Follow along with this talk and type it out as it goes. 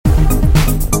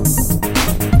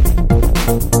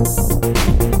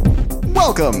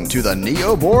Welcome to the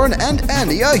Neoborn and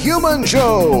Annie a Human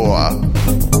Show!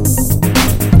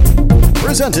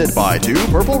 Presented by two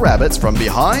purple rabbits from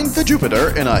behind the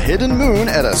Jupiter in a hidden moon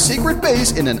at a secret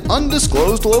base in an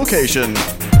undisclosed location.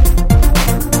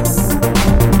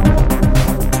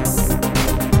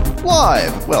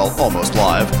 Live! Well, almost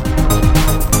live.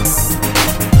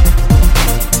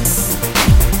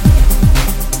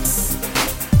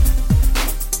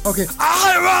 Okay.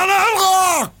 I wanna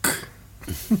rock!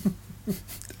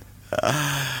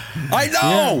 I know!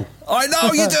 Yeah. I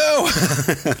know you do!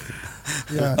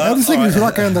 Yeah, everything is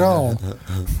rock and roll.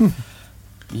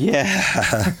 Yeah.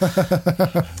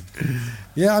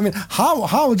 Yeah, I mean,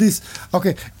 how this...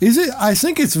 Okay, is it... I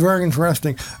think it's very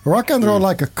interesting. Rock and roll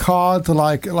like a cult,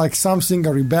 like something,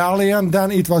 a rebellion,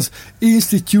 then it was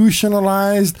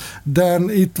institutionalized, then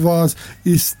it was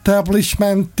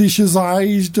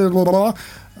establishmentized, blah, blah, blah.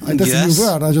 That's yes. a new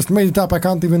word. I just made it up. I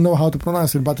can't even know how to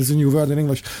pronounce it, but it's a new word in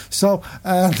English. So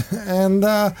and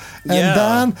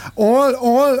then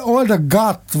all the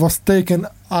gut was taken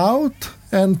out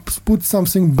and put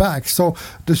something back. So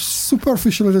the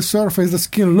superficial, the surface, the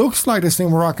skin looks like the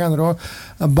same rock and roll,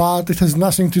 but it has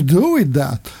nothing to do with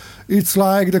that. It's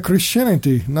like the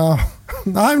Christianity. Now,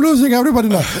 I'm losing everybody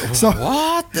now. So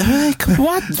what?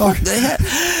 What? Okay.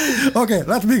 Okay,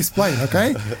 let me explain,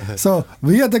 okay? So,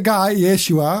 we are the guy,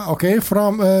 Yeshua, okay,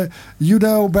 from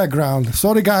Judeo background.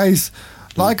 Sorry, guys,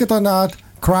 like it or not,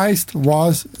 Christ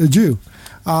was a Jew.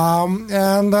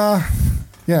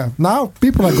 Yeah, now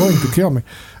people are going to kill me.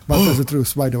 But that's the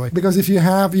truth, by the way. Because if you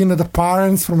have, the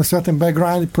parents from a certain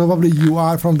background, probably you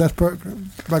are from that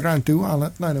background too.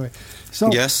 Anyway. So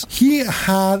yes. He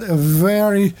had a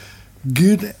very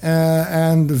good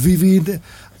and vivid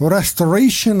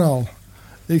restorational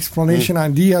explanation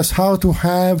ideas how to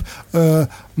have a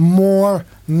more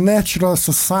natural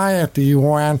society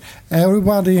when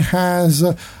everybody has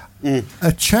a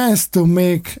chance to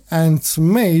make ends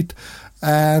meet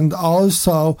and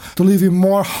also to live in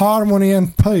more harmony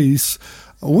and peace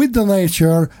with the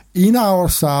nature, in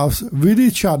ourselves, with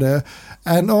each other,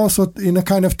 and also in a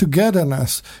kind of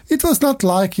togetherness. It was not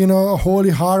like, a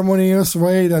wholly harmonious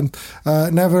way and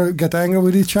never get angry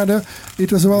with each other.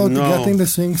 It was about getting the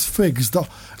things fixed.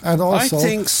 And also, I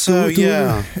think so,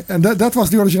 yeah. And that was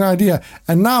the original idea.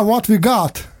 And now what we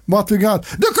got?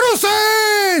 The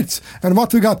Crusades! And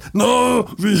what we got? No,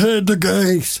 we hate the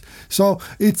gays. So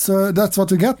it's that's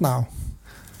what we get now.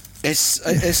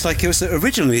 It's like it was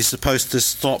originally supposed to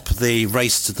stop the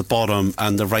race to the bottom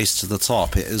and the race to the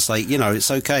top. It was like, it's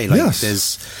okay. Like yes.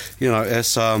 There's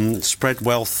spread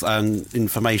wealth and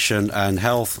information and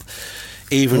health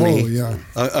evenly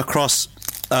across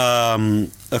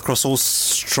all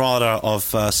strata of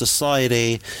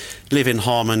society, live in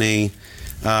harmony.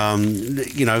 Moral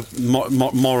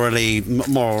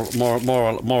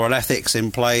ethics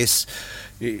in place.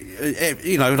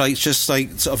 Just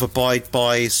sort of abide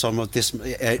by some of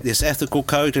this ethical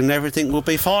code, and everything will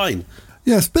be fine.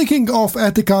 Yeah, speaking of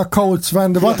ethical codes,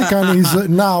 when the Vatican is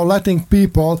now letting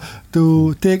people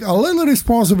to take a little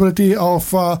responsibility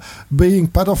of being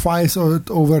pedophiles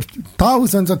over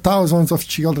thousands and thousands of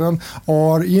children,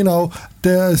 or,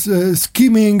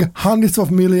 skimming hundreds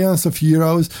of millions of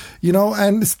euros,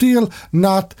 and still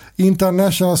not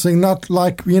international thing, not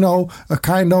like, a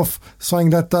kind of thing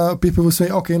that people will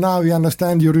say, okay, now we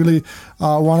understand you really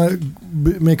want to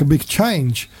make a big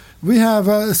change. We have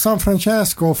San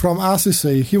Francesco from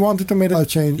Assisi. He wanted to make a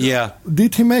change. Yeah.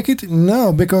 Did he make it?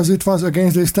 No, because it was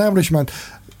against the establishment.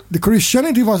 The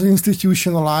Christianity was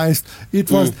institutionalized. It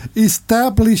was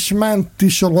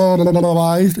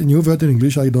establishmentalized. A new word in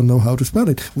English, I don't know how to spell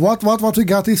it. What we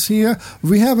got is here,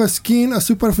 we have a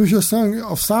superficial thing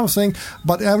of something,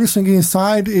 but everything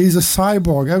inside is a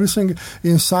cyborg. Everything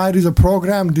inside is a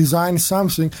program designed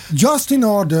something, just in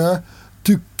order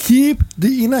to keep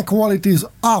the inequalities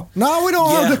up. Now we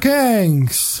don't have the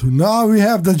kings. Now we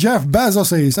have the Jeff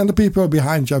Bezoses and the people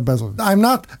behind Jeff Bezos. I'm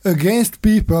not against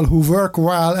people who work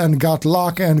well and got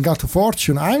luck and got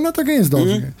fortune. I'm not against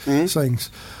those things.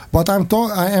 But I am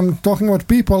talking about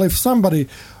people, if somebody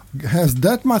has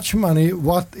that much money,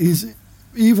 what is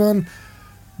even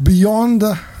beyond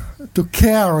to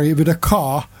carry with a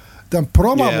car, then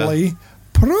probably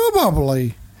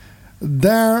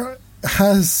there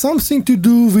has something to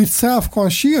do with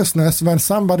self-consciousness when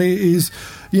somebody is,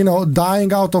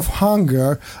 dying out of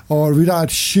hunger or without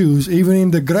shoes, even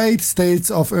in the great states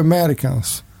of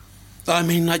Americans. I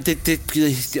mean, I just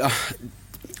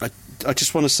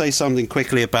want to say something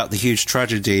quickly about the huge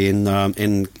tragedy in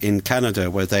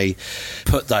Canada, where they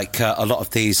put a lot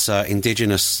of these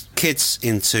indigenous kids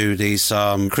into these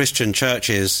Christian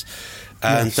churches,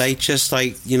 and they just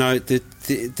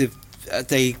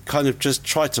they kind of just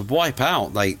tried to wipe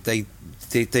out. Like they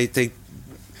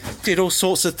did all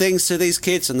sorts of things to these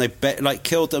kids, and they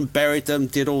killed them, buried them,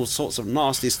 did all sorts of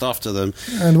nasty stuff to them.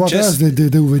 And what else did they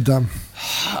do with them?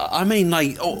 I mean,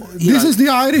 this is the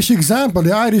Irish example,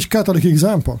 the Irish Catholic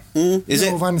example. Is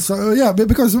it?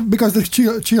 Because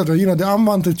the children, the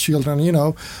unwanted children,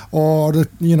 or the,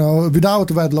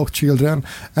 without wedlock children,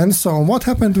 and so on. What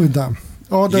happened with them?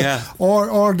 Or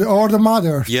the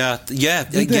mother?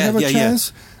 Did they have a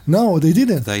chance? No, they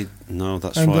didn't. No,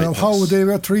 that's and, right. And how they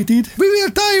were treated? We will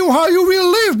tell you how you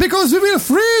will live, because we will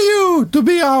free you to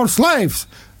be our slaves.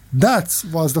 That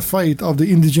was the fate of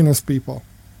the indigenous people.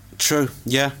 True.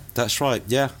 Yeah, that's right.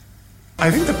 Yeah. I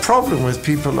think the problem with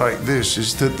people like this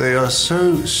is that they are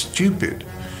so stupid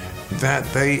that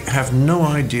they have no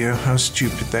idea how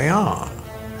stupid they are.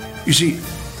 You see,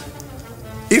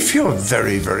 if you're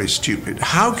very, very stupid,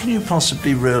 how can you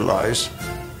possibly realize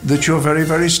that you're very,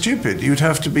 very stupid? You'd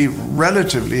have to be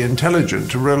relatively intelligent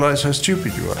to realize how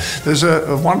stupid you are. There's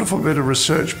a wonderful bit of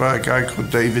research by a guy called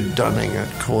David Dunning at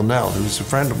Cornell, who's a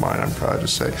friend of mine, I'm proud to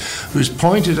say, who's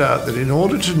pointed out that in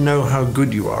order to know how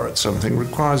good you are at something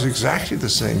requires exactly the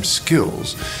same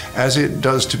skills as it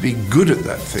does to be good at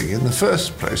that thing in the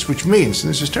first place, which means,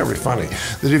 and this is terribly funny,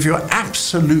 that if you're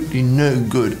absolutely no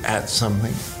good at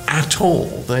something at all,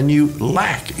 then you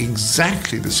lack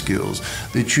exactly the skills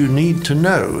that you need to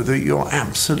know that you're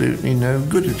absolutely no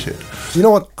good at it. You know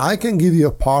what? I can give you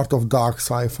a part of dark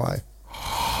sci-fi.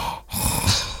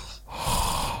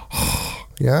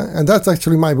 Yeah, and that's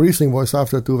actually my breathing voice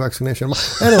after 2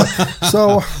 vaccinations. Anyway,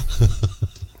 so...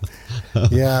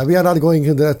 Yeah, we are not going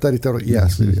into that territory.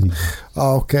 Yes, we will.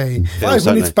 Okay. 5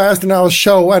 minutes past in our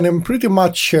show, and I'm pretty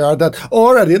much sure that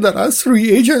already there are 3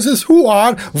 agencies who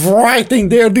are writing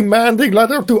their demanding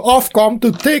letter to Ofcom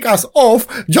to take us off,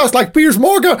 just like Piers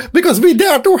Morgan, because we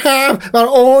dare to have our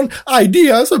own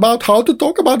ideas about how to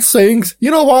talk about things.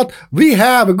 You know what? We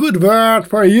have a good word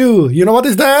for you. You know what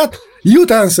is that?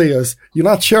 Utensils. You're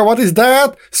not sure what is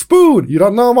that? Spoon. You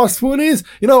don't know what spoon is?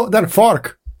 Then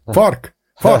fork. Fork.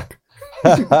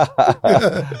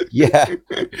 Yeah.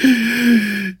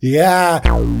 Yeah.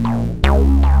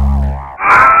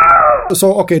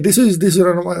 So, okay, this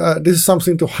is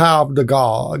something to help the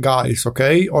guys,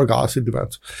 okay? Or girls, it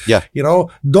depends. Yeah.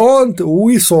 Don't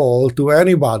whistle to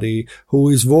anybody who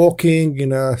is walking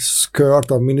in a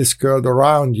skirt or miniskirt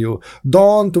around you.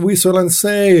 Don't whistle and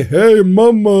say, hey,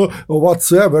 mama, or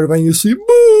whatsoever when you see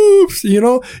boobs,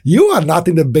 You are not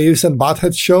in the Beavis and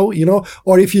Butthead show,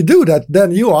 Or if you do that,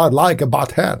 then you are like a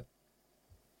butthead.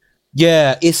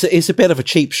 Yeah, it's a bit of a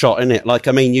cheap shot, isn't it? Like,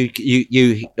 I mean,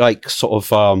 you like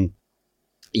sort of,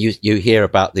 you hear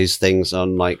about these things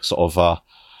on like sort of,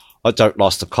 I don't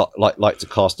like to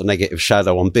cast a negative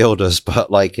shadow on builders,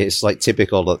 but like it's like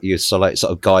typical that you select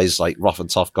sort of guys, like rough and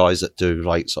tough guys that do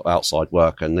like sort of outside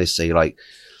work, and they see like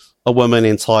a woman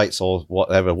in tights or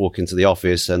whatever walk into the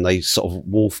office, and they sort of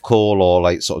wolf call or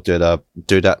like sort of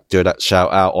do that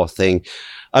shout out or thing.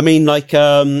 I mean, like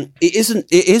it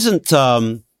isn't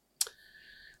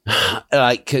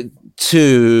like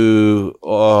too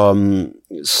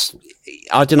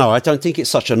I don't know. I don't think it's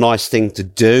such a nice thing to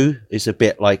do. It's a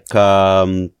bit like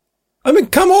I mean,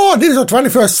 come on, this is the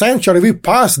 21st century. We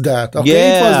passed that. Okay,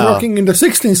 yeah. It was working in the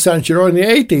 16th century or in the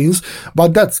 18th,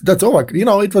 but that's over.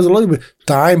 It was a little bit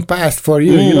time passed for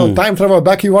you. Time travel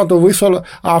back. You want to whistle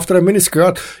after a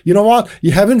miniskirt. You know what?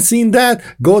 You haven't seen that?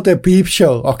 Go to a peep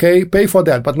show. Okay, pay for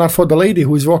that, but not for the lady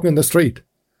who is walking in the street.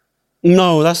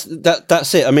 No, that's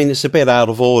it. I mean, it's a bit out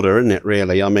of order, isn't it?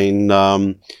 Really. I mean,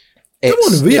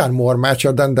 we are more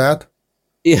mature than that.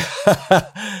 Yeah.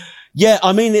 Yeah,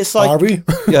 I mean, it's like... Are we?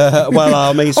 Well,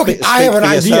 I mean... Okay, I have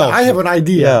an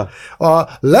idea.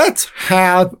 Yeah. Let's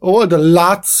have all the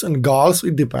lads and girls,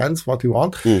 it depends what you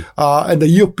want, and the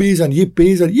yuppies and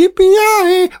yippee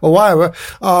or whatever,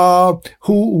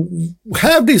 who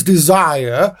have this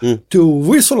desire to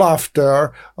whistle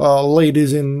after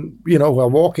ladies who are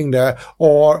walking there,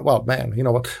 or, well, man,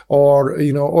 or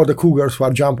the cougars who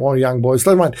are jump on young boys.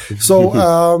 Never mind.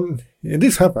 So,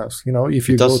 this happens, if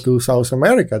you go to South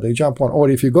America, they jump on, or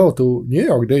if you go to New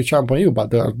York, they jump on you, but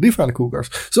there are different cougars.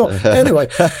 So anyway,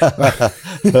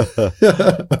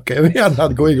 okay, we are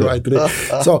not going right today.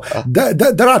 So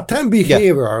there are 10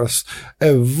 behaviors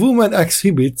a woman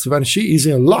exhibits when she is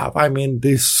in love. I mean,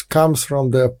 this comes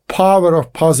from the power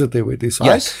of positivity, right?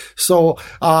 Yes. So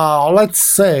let's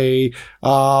say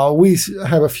we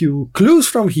have a few clues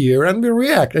from here and we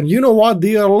react. And you know what,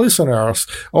 dear listeners,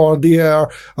 or dear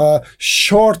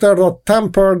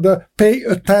shorter-tempered pay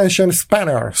attention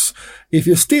spanners, if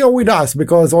you're still with us,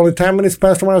 because only 10 minutes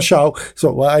passed from our show,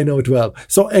 so well, I know it well.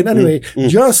 So, and anyway,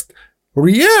 just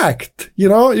react. You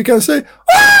know, you can say,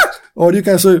 ah! Or you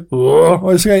can say, oh,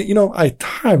 or you say, you know, I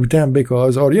typed them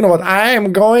because, or you know what, I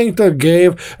am going to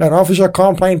give an official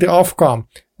complaint to Ofcom.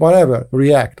 Whatever,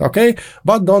 react, okay?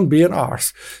 But don't be an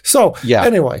arse. So,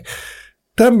 anyway,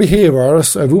 10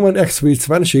 behaviors a woman exhibits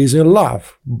when she's in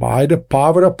love by the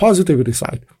power of positivity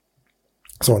side.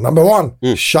 So, number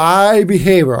 1, shy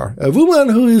behavior. A woman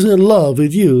who is in love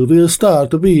with you will start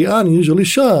to be unusually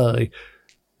shy.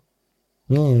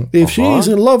 If she is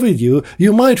in love with you,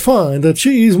 you might find that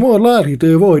she is more likely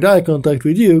to avoid eye contact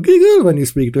with you, giggle when you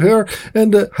speak to her,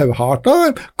 and have a hard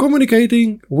time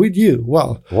communicating with you.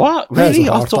 Well, what? Really?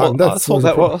 I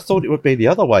thought it would be the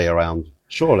other way around,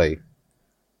 surely.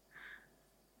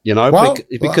 You know,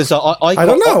 because I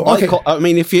don't know. I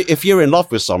mean, if you're in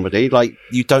love with somebody, like,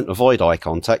 you don't avoid eye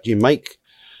contact, you make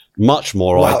much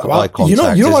more eye contact. You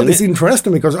know what is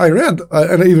interesting, because I read,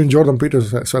 and even Jordan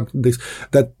Peterson said this,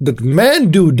 that men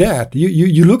do that.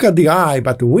 You look at the eye,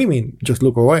 but the women just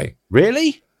look away.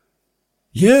 Really?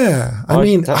 Yeah. I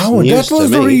mean, that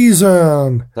was the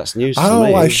reason. That's news to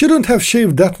me. I shouldn't have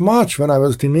shaved that much when I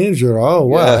was a teenager. Oh,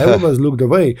 wow. Everybody looked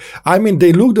away. I mean,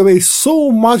 they looked away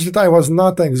so much that I was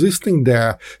not existing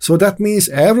there. So that means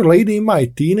every lady in my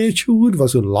teenagehood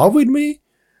was in love with me?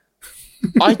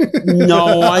 I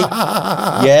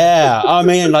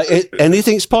mean, like,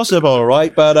 anything's possible,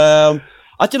 right? But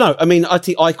I don't know. I mean, I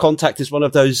think eye contact is one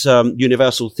of those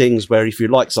universal things where if you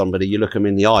like somebody, you look them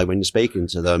in the eye when you're speaking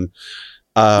to them.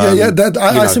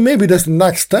 I see. Maybe that's the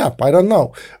next step. I don't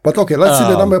know, but okay. Let's see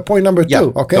the point number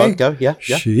 2. Okay, go.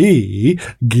 She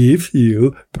gives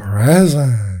you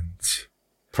presents.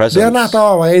 Presents. They're not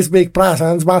always big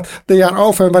presents, but they are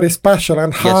often very special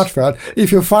and heartfelt.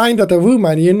 If you find that a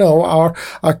woman you know are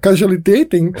casually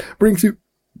dating brings you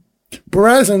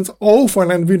presents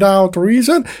often and without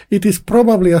reason, it is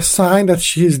probably a sign that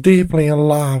she is deeply in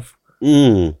love.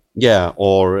 Yeah,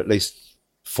 or at least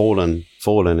fallen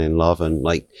in love, and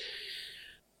like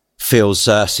feels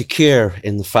secure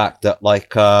in the fact that,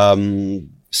 like,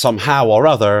 somehow or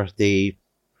other the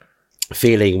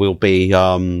feeling will be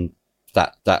the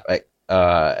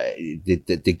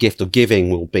gift of giving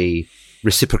will be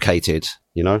reciprocated,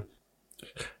 you know?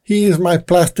 Here's my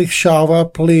plastic shower,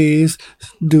 please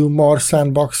do more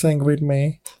sandboxing with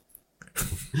me.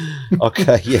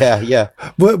 Okay, yeah.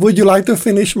 Would you like to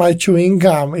finish my chewing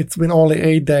gum? It's been only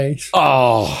 8 days.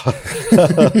 Oh,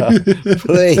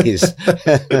 please.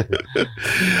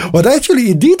 But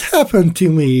actually, it did happen to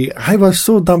me. I was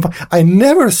so dumb. I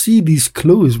never see these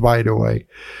clues, by the way.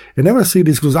 I never see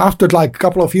these clues. After like a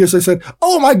couple of years, I said,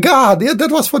 oh my God, yeah, that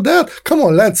was for that. Come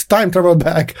on, let's time travel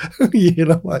back. You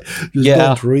know, I just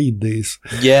don't read these.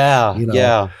 Yeah, you know.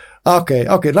 yeah.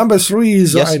 Okay. Number 3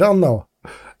 is, I don't know.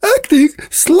 Acting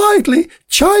slightly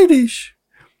childish.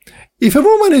 If a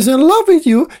woman is in love with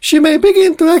you, she may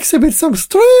begin to exhibit some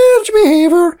strange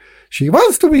behavior. She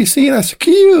wants to be seen as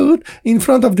cute in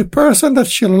front of the person that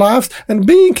she loves, and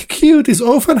being cute is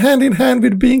often hand in hand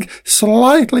with being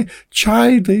slightly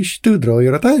childish to draw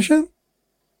your attention.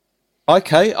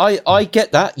 Okay, I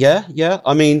get that. Yeah.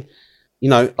 I mean,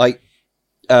 you know, like,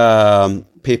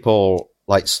 people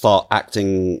like start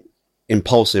acting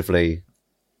impulsively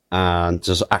and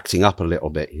just acting up a little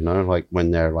bit, you know, like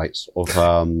when they're like sort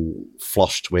of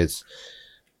flushed with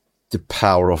the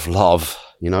power of love,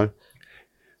 you know.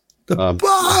 The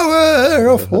power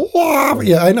of love.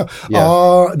 Yeah, I know.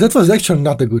 Yeah. That was actually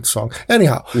not a good song.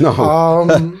 Anyhow. No.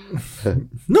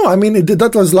 No, I mean,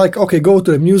 that was like, okay, go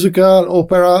to a musical,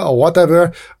 opera, or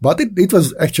whatever. But it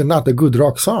was actually not a good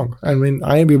rock song. I mean,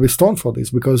 I will be stoned for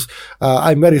this because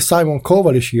I'm very Simon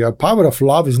Cowell-ish here. Power of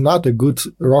Love is not a good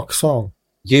rock song.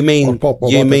 You mean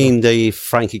the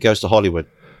Frankie Goes to Hollywood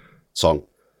song?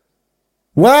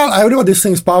 Well, I know this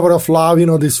thing's Power of Love, you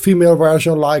know, this female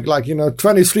version, like, you know,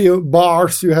 23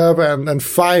 bars you have and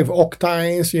 5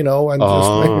 octanes, you know, and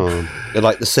just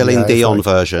like the Celine Dion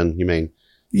version, you mean?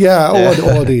 Yeah,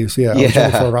 all these,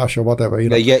 Jennifer Rush or whatever, you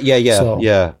know.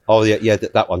 Yeah. Oh, yeah,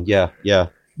 that one, yeah.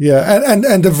 Yeah,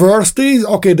 and the worst is,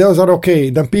 okay, those are okay.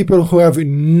 Then people who have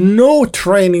no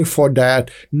training for that,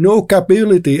 no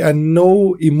capability, and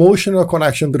no emotional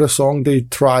connection to the song, they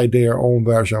try their own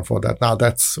version for that. Now,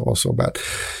 that's also bad.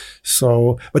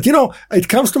 So, but you know, it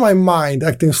comes to my mind,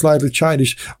 acting slightly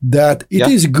childish, that it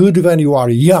is good when you are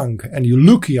young and you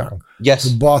look young. Yes.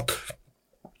 But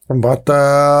But,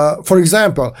 for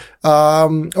example,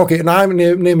 okay, now I'm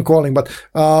name calling, but,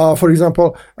 for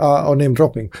example, or name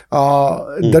dropping,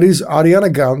 there is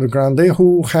Ariana Grande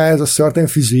who has a certain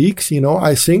physique,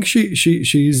 I think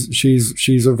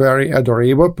she's a very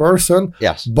adorable person.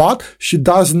 Yes. But she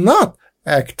does not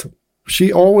act.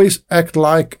 She always act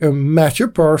like a mature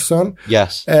person.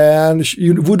 Yes. And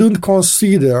you wouldn't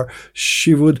consider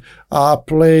she would,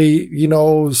 play,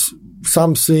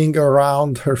 something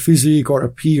around her physique or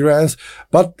appearance,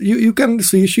 but you can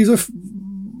see she's a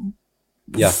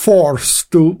force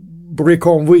to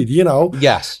reckon with,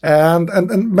 Yes. And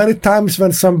many times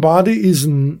when somebody is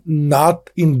not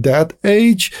in that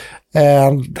age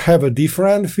and have a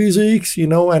different physiques,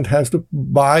 and has to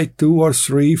buy 2 or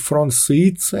 3 front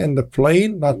seats in the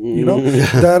plane, not,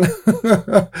 then,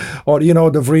 or,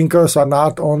 the wrinkles are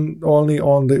not only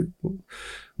on the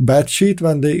bed sheet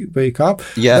when they wake up.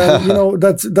 Yeah. Then,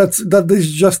 that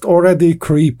is just already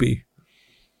creepy.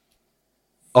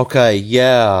 Okay.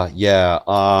 Yeah. Yeah.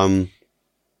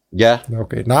 Yeah.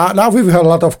 Okay. Now we've had a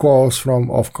lot of calls from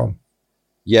Ofcom.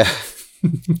 Yeah.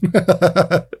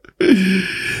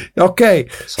 Okay.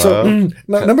 So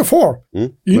number 4,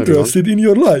 interested in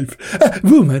your life. A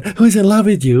woman who is in love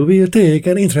with you will take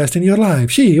an interest in your life.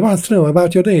 She wants to know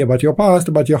about your day, about your past,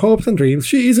 about your hopes and dreams.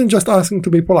 She isn't just asking to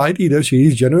be polite either. She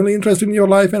is genuinely interested in your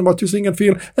life and what you think and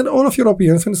feel and all of your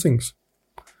opinions and things.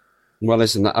 Well,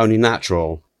 isn't that only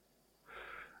natural?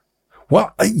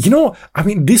 Well,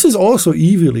 this is also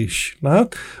evilish,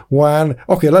 not when,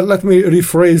 okay, let me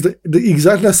rephrase the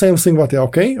exactly the same thing,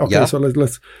 okay? Okay, yeah. So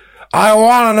let's, I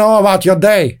want to know about your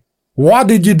day. What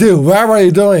did you do? Where were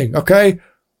you doing? Okay?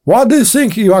 What do you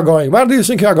think you are going? Where do you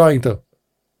think you are going to?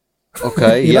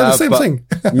 Okay, the same thing.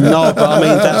 No, but I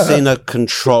mean, that's in a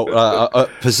a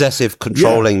possessive,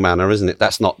 controlling manner, isn't it?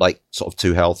 That's not like sort of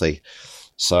too healthy.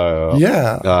 So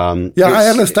I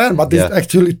understand, but this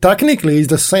actually technically is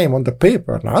the same on the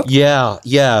paper, not? Yeah,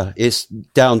 it's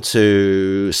down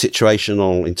to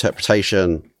situational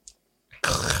interpretation,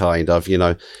 kind of.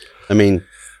 I mean,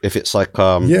 if it's like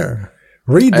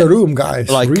read the room, guys.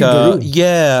 Like read the room.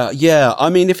 Yeah.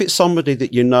 I mean, if it's somebody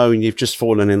that you know and you've just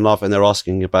fallen in love and they're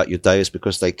asking about your days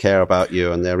because they care about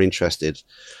you and they're interested.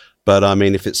 But I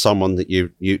mean, if it's someone that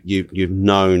you've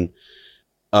known.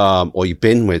 Or you've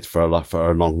been with for a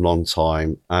long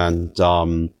time. And,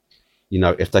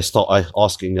 if they start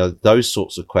asking those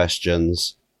sorts of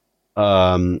questions,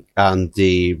 and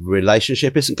the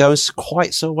relationship isn't going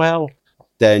quite so well,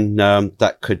 then,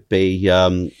 that could be,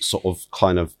 sort of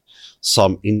kind of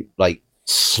some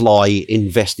sly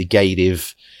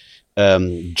investigative,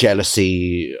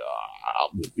 jealousy,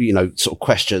 sort of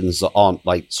questions that aren't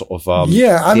this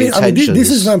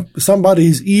is when somebody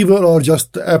is evil or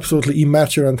just absolutely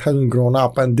immature and hasn't grown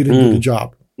up and didn't do the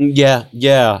job. Yeah,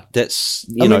 that's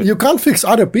you can't fix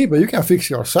other people, you can fix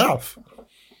yourself.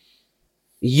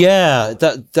 Yeah,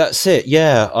 that's it.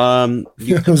 Yeah,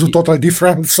 it was a totally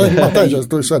different thing, but I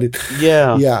just said it.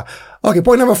 Yeah. Okay,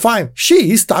 point number 5.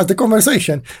 She starts the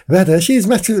conversation. Whether she is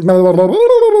messaging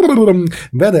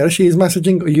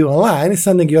you online,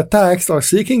 sending you a text, or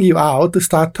seeking you out to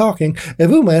start talking, a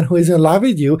woman who is in love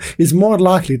with you is more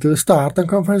likely to start a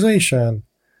conversation.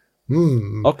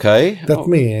 Okay. That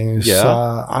means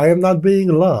I am not being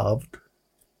loved.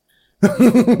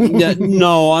 Yeah,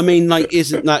 no, I mean,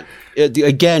 isn't that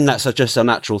again? That's just a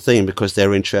natural thing because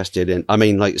they're interested in. I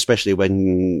mean, especially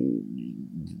when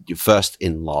you're first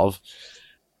in love,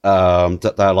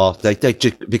 that they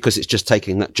just, because it's just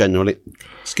taking that general.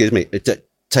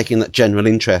 Taking that general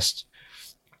interest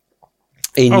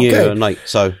in you, and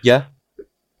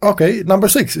Okay, number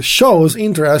 6 shows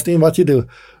interest in what you do.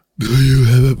 Do you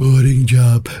have a boring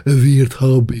job, a weird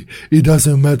hobby? It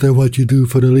doesn't matter what you do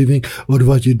for a living or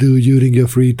what you do during your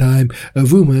free time. A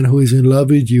woman who is in love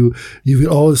with you, you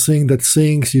will always think that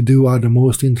things you do are the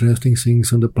most interesting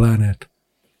things on the planet.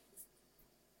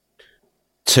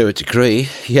 To a degree,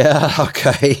 yeah,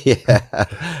 okay, yeah.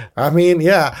 I mean,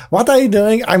 what are you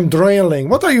doing? I'm drilling.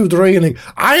 What are you drilling?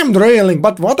 I am drilling,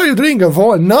 but what are you doing?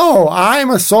 No,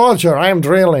 I'm a soldier. I am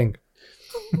drilling.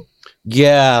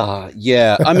 Yeah.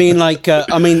 I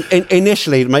mean,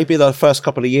 initially, maybe the first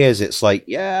couple of years, it's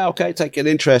take an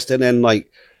interest. And then,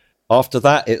 after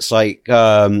that, it's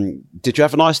did you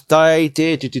have a nice day?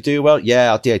 Did you do well?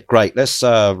 Yeah, I did. Great. Let's,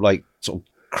 sort of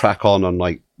crack on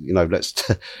and,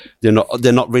 they're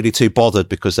not really too bothered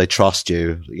because they trust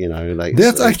you,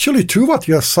 That's actually true what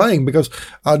you're saying, because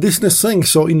this is the thing.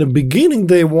 So in the beginning,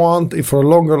 they want, for a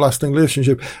longer lasting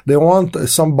relationship, they want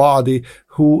somebody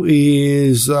who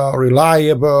is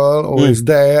reliable or is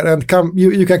there and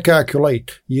you can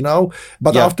calculate,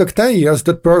 but after 10 years,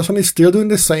 that person is still doing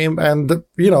the same. And,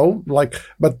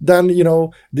 but then,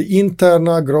 the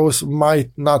internal growth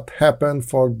might not happen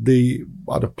for the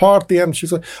other party. And she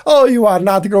said, oh, you are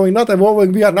not growing, not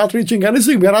evolving. We are not reaching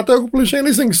anything. We are not accomplishing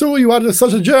anything. So you are just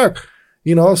such a jerk,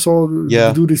 so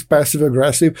do this passive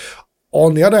aggressive.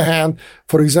 On the other hand,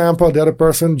 for example, the other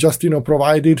person just,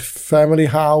 provided family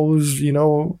house,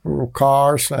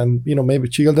 cars and, maybe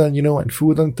children, and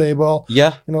food on the table.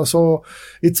 Yeah. So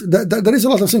it's, there is a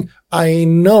lot of things. I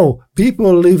know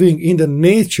people living in the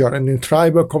nature and in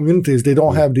tribal communities, they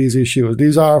don't have these issues.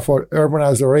 These are for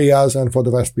urbanized areas and for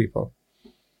the West people.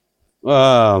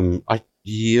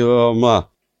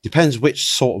 Depends which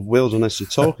sort of wilderness you're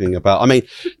talking about. I mean,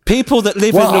 people that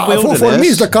live in the wilderness. For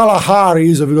me, the Kalahari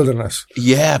is a wilderness.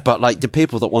 Yeah, but like the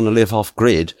people that want to live off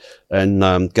grid and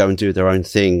go and do their own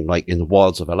thing, like in the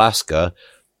wilds of Alaska,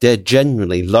 they're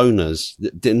generally loners.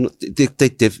 They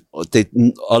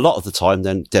a lot of the time,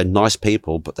 they're nice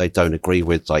people, but they don't agree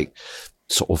with like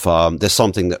sort of, there's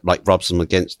something that like rubs them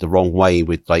against the wrong way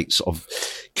with like sort of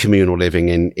communal living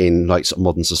in like sort of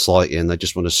modern society, and they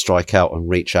just want to strike out and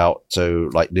reach out to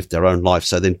like live their own life.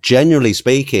 So then generally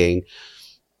speaking,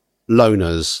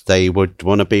 loners, they would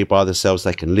want to be by themselves.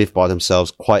 They can live by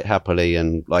themselves quite happily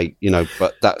and like,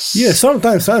 but that's... Yeah,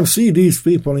 sometimes I see these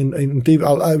people in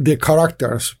TV, their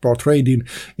characters portrayed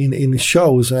in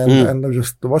shows and I'm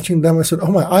just watching them. I said,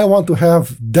 oh my, I want to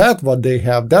have what they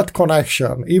have, that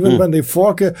connection. Even when they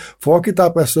fork it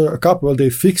up as a couple, they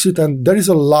fix it and there is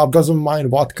a love, doesn't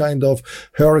mind what kind of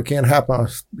hurricane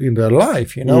happens in their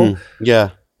life,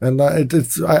 Yeah. And I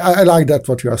like that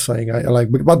what you are saying. I like,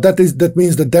 but that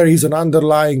means that there is an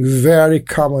underlying very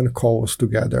common cause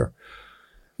together.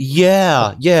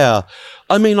 Yeah.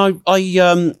 I mean,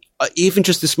 I even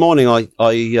just this morning, I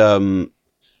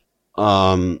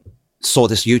saw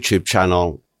this YouTube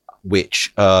channel,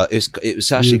 which, it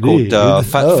was actually called,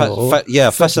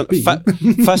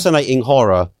 Fascinating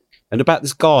Horror, and about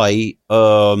this guy,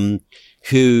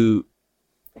 who,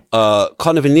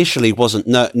 kind of initially wasn't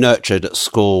nurtured at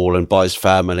school and by his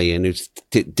family and who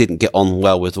didn't get on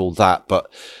well with all that. But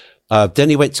then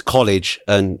he went to college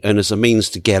and as a means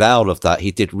to get out of that,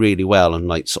 he did really well and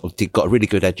like sort of got a really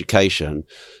good education.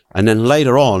 And then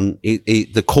later on,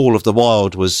 the call of the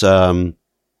wild was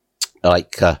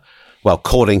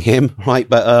calling him, right?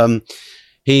 But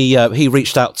he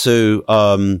reached out to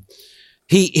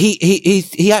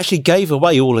He actually gave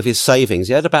away all of his savings.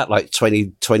 He had about like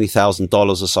 $20,000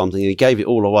 or something, and he gave it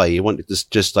all away. He wanted to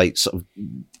just like sort of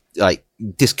like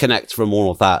disconnect from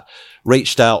all of that.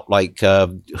 Reached out, like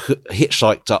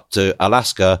hitchhiked up to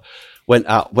Alaska, went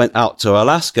out to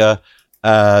Alaska,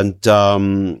 and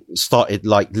started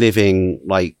like living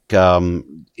like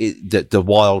the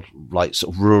wild, like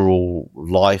sort of rural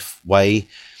life way.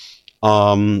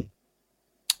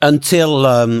 Until,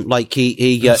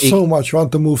 so much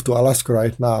want to move to Alaska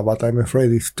right now, but I'm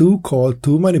afraid it's too cold,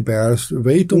 too many bears,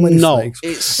 way too many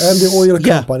snakes, and the oil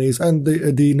companies and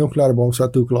the nuclear bombs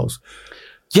are too close.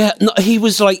 Yeah, no, he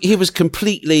was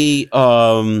completely,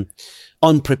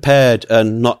 unprepared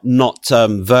and not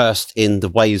versed in the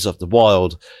ways of the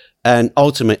wild. And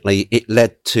ultimately, it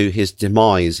led to his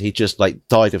demise. He just like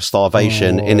died of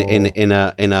starvation in an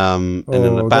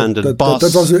abandoned bus.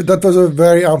 That was a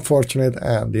very unfortunate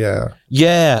end. Yeah.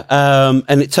 Yeah.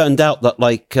 And it turned out that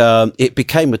like it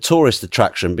became a tourist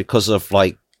attraction because of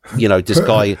like this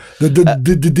guy.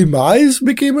 the demise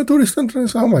became a tourist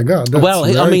attraction. Oh my God! Well,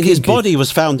 I mean, his body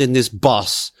was found in this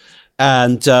bus.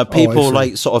 And people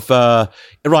like sort of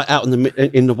right out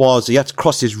in the wilds. You had to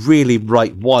cross this really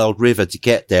wild river to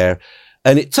get there,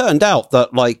 and it turned out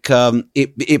that like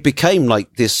it became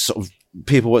like this sort of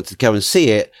people wanted to go and see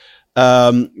it,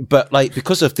 but like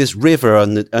because of this river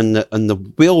and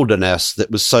the wilderness that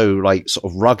was so like sort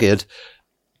of rugged.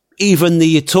 Even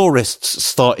the tourists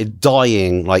started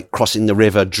dying, like crossing the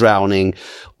river, drowning,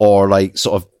 or like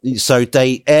sort of, so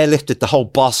they airlifted the whole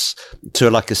bus to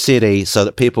like a city so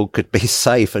that people could be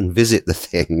safe and visit the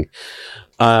thing.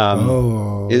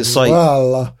 It's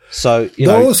like, so,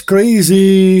 those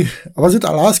crazy, was it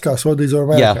Alaska? So these are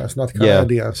Americans, not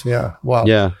Canadians. Yeah. Wow.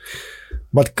 Yeah.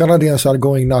 But Canadians are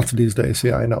going nuts these days.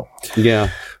 Yeah, I know. Yeah.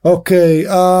 Okay.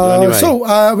 Anyway.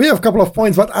 So we have a couple of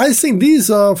points, but I think these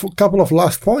are a couple of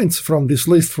last points from this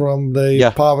list from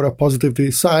the Power of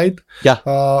Positivity side.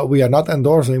 Yeah. We are not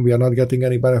endorsing. We are not getting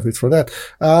any benefits for that.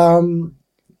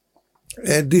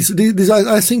 This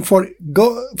I think for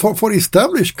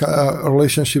established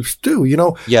relationships too. You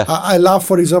know, Yeah. I love,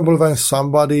 for example, when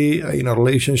somebody in a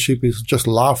relationship is just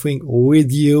laughing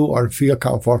with you or feel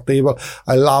comfortable.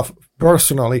 I love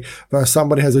personally when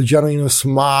somebody has a genuine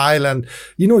smile and,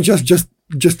 you know,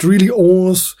 just really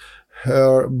owns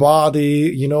her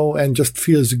body, you know, and just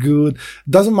feels good.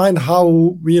 Doesn't mind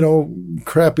how, you know,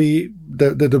 crappy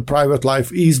the private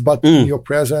life is, but in your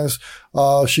presence,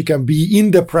 she can be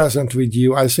in the present with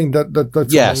you. I think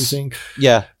that's amazing.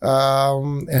 Yeah.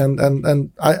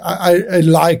 And I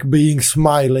like being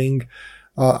smiling.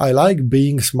 I like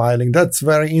being smiling. That's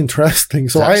very interesting.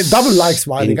 So That's I double like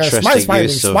smiling. I interesting smiling,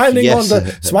 use of- smiling yes.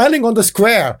 smiling on the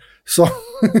square. So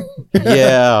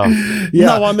Yeah. Yeah.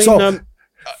 No, I mean, So-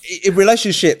 in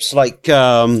relationships, like,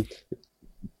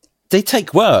 they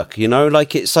take work, you know,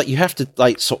 like it's like you have to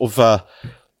like sort of,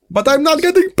 but I'm not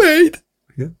getting paid.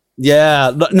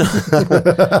 yeah, no,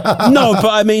 no, but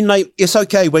I mean, like, it's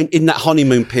okay when in that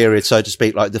honeymoon period, so to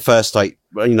speak, like the first, like,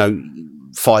 you know,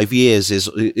 5 years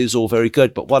is all very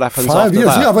good. But what happens 5 after years,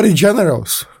 that? you are very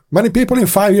generous. Many people in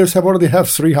 5 years have already have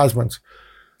 3 husbands.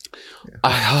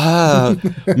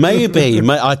 Maybe,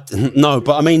 no,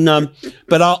 but I mean,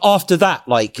 but after that,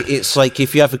 like, it's like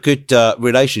if you have a good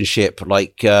relationship,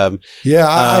 like, Yeah,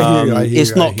 I hear you. I hear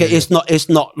it's you, not, I hear you. it's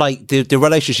not like the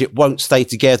relationship won't stay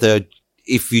together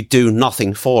if you do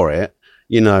nothing for it.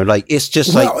 You know, like it's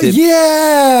just Well, like,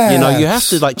 yeah, you know, you have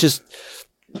to like just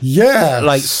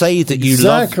like say that you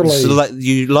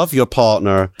Exactly. love your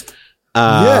partner.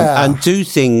 Yeah. And do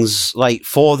things like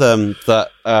for them that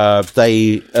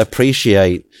they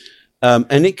appreciate,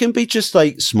 and it can be just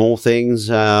like small things,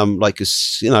 like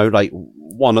you know, like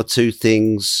 1 or 2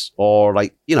 things, or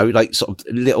like, you know, like sort of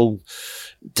little.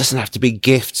 Doesn't have to be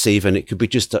gifts even. It could be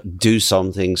just to do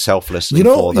something selflessly You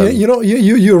know, for them.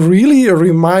 you really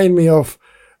remind me of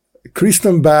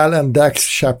Kristen Bell and Dax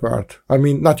Shepard. I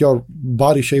mean, not your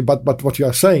body shape, but what you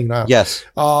are saying now. Yes.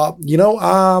 You know,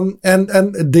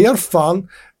 and they are fun.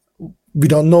 We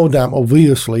don't know them,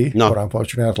 obviously, No. or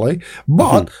unfortunately,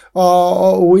 but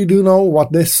we do know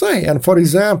what they say. And for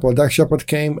example, Dax Shepard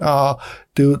came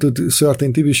to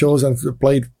certain TV shows and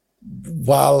played,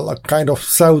 well, a kind of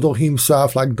pseudo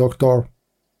himself, like Dr.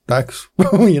 Dax,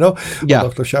 you know, Yeah.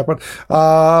 Dr. Shepard.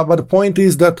 But the point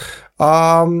is that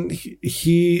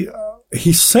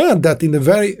he said that in the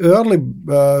very early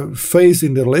phase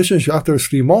in the relationship, after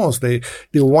 3 months, they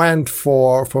went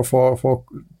for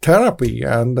therapy,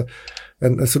 and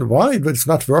I said, why? But it's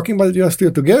not working, but you are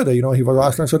still together. You know, he was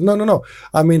asking. I said, no.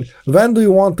 I mean, when do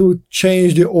you want to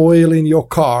change the oil in your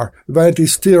car? When it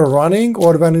is still running,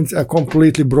 or when it's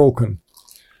completely broken?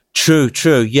 True.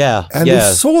 Yeah. And yeah.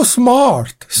 it's so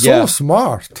smart, Yeah.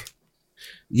 smart.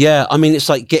 Yeah, I mean, it's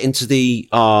like getting to the,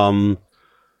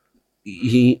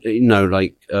 you know,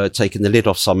 like, taking the lid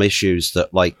off some issues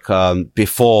that, like,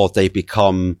 before they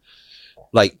become,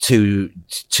 like, too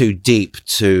deep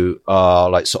to,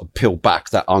 like, sort of peel back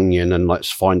that onion and, like,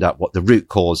 find out what the root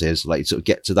cause is, like, sort of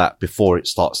get to that before it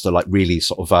starts to, like, really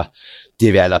sort of,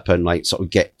 develop and, like, sort of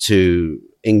get too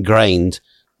ingrained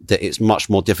that it's much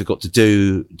more difficult to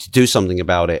do something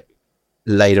about it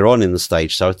later on in the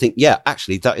stage. So I think, yeah,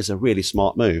 actually that is a really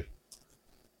smart move.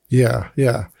 Yeah.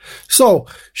 So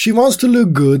she wants to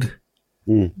look good.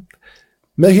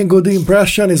 Making good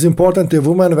impression is important to a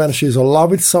woman when she's in love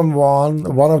with someone.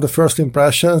 One of the first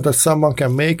impressions that someone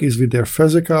can make is with their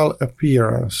physical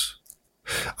appearance.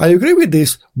 I agree with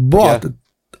this, but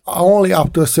only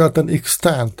up to a certain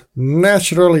extent.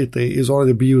 Naturality is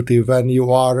only beauty when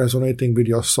you are resonating with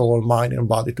your soul, mind, and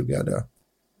body together.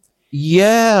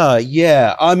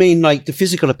 Yeah. I mean, like, the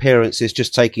physical appearance is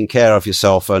just taking care of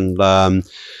yourself, and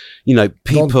you know,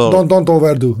 people Don't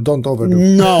overdo. Don't overdo.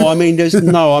 No, I mean,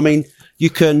 you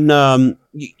can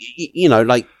you know,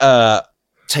 like,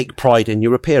 take pride in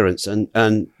your appearance, and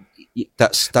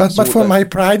that's But for my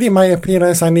pride in my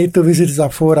appearance, I need to visit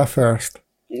Sephora first.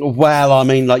 well, I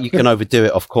mean, like, you can overdo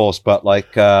it, of course, but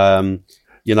like,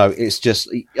 you know, it's just,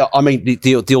 I mean,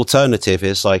 the alternative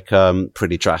is like,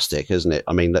 pretty drastic, isn't it?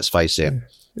 I mean, let's face it.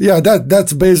 Yeah,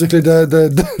 that's basically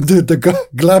the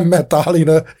glam metal, you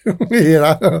know.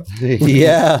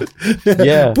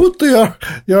 Yeah. Put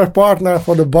your partner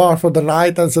for the bar for the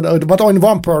night and so, but only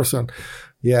one person.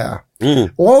 Yeah.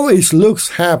 Always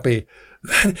looks happy.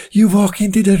 When you walk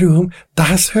into the room,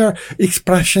 does her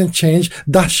expression change?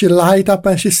 Does she light up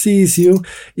when she sees you?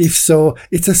 If so,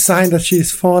 it's a sign that she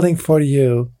is falling for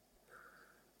you.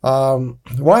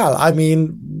 Well, I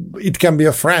mean, it can be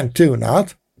a friend too,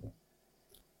 not?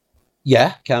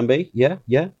 Yeah, can be.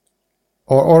 Yeah.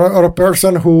 or a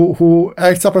person who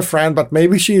acts up a friend, but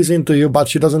maybe she is into you, but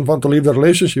she doesn't want to leave the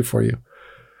relationship for you.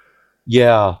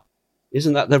 Yeah.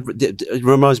 Isn't that it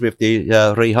reminds me of the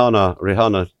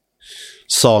Rihanna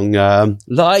song,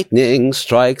 lightning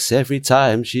strikes every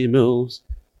time she moves.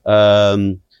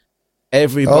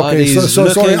 Everybody's okay, so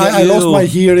sorry, looking at I lost you. my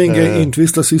hearing in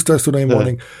Twisted Sisters today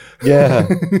morning. Yeah.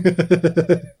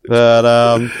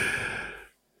 But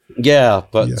yeah,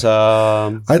 but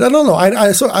I don't know.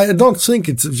 I don't think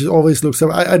it always looks.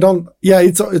 I don't. Yeah,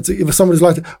 it's if somebody's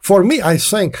like, for me, I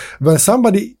think when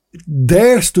somebody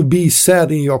dares to be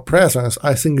sad in your presence,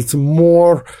 I think it's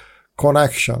more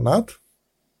connection, not?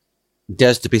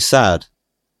 dares to be sad.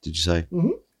 Did you say?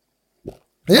 Mm-hmm.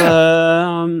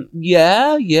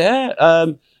 Yeah.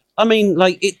 Yeah. I mean,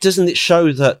 like, it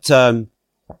show that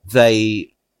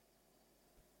they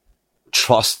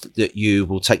trust that you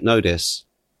will take notice.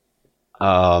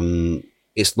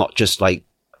 It's not just like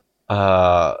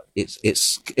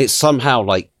it's somehow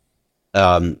like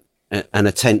an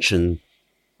attention.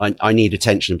 I need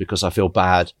attention because I feel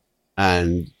bad,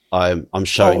 and I'm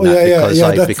showing because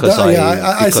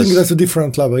I think that's a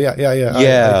different level. Yeah.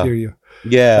 I hear you.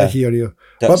 Yeah, I hear you.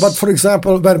 But for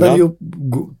example, when you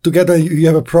together you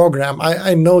have a program,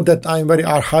 I know that I'm very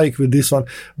archaic with this one.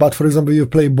 But for example, you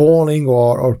play bowling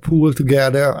or pool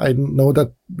together. I know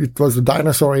that it was the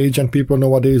dinosaur age, and people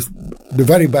nowadays the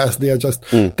very best. They are just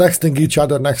texting each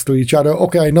other next to each other.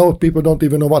 Okay, I know people don't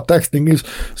even know what texting is,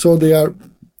 so they are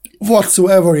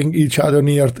whatsoevering each other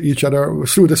near each other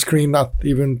through the screen, not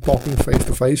even talking face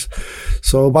to face.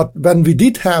 So, but when we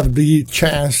did have the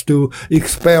chance to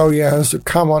experience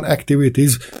common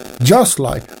activities, just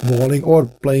like bowling or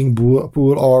playing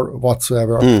pool or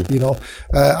whatsoever,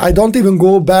 I don't even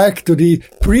go back to the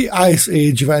pre-Ice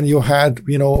Age when you had,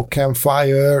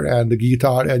 campfire and the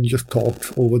guitar and you just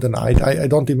talked over the night. I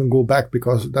don't even go back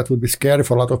because that would be scary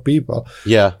for a lot of people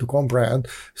to comprehend.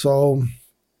 So,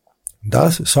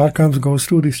 thus, sarcasm goes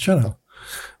through this channel.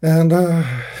 And,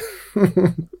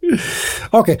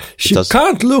 okay, she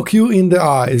can't look you in the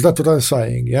eyes. That's what I'm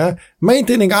saying, yeah?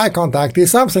 Maintaining eye contact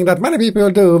is something that many people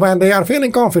do when they are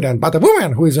feeling confident, but a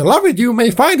woman who is in love with you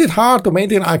may find it hard to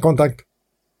maintain eye contact.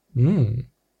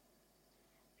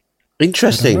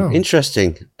 Interesting.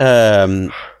 I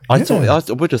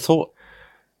would have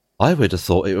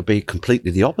thought it would be completely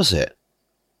the opposite.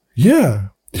 Yeah.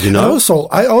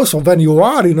 I also, when you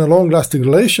are in a long-lasting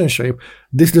relationship,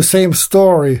 this is the same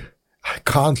story. I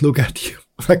can't look at you.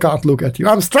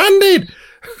 I'm stranded.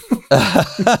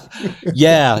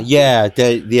 Yeah.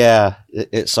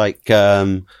 It's like,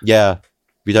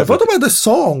 We don't. What about the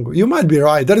song? You might be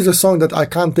right. There is a song that I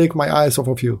can't take my eyes off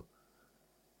of you.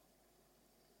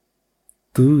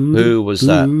 Who was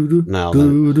that? Now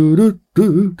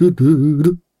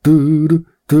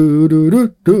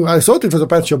I thought it was a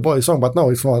Pet Shop Boys song, but no,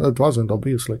 it's not. It wasn't,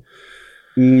 obviously.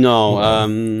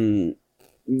 No.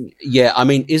 Yeah, I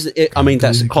mean,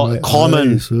 that's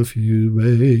common. Of you,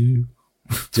 babe.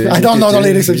 I don't know the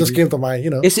lyrics. It just came to mind.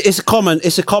 It's a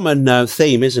common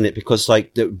theme, isn't it? Because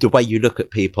like the way you look at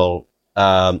people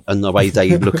and the way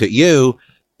they look at you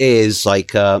is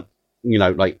like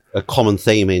like a common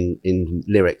theme in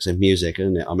lyrics and music,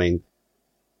 isn't it? I mean,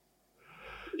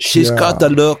 she's got the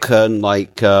look, and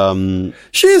like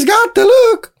she's got the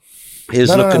look.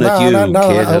 He's looking at you, kid, and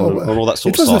all that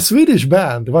sort of stuff. It was a Swedish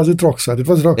band. Was it Roxette? It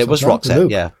was Roxette. It was Roxette.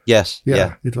 Yeah. Yes.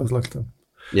 Yeah. It was Roxette.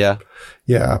 Yeah.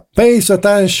 Yeah. Pays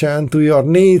attention to your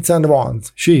needs and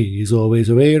wants. She is always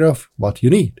aware of what you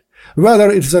need. Whether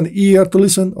it's an ear to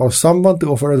listen or someone to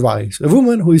offer advice, a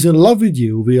woman who is in love with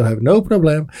you will have no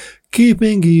problem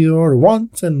keeping your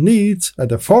wants and needs at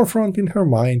the forefront in her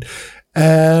mind,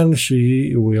 and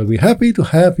she will be happy to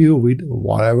help you with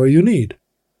whatever you need.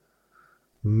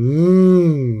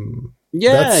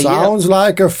 That sounds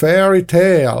like a fairy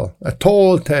tale, a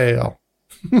tall tale.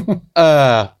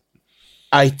 I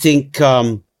think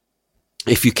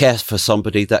if you care for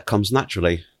somebody, that comes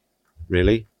naturally,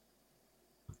 really.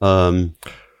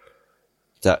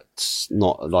 That's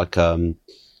not like,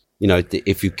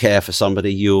 if you care for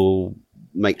somebody, you'll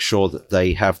make sure that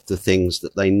they have the things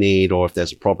that they need, or if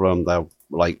there's a problem, they'll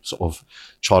like sort of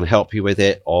try and help you with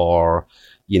it, or,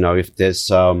 if there's,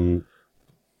 okay,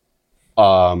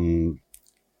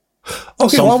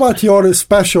 what about your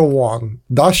special one?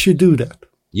 Does she do that?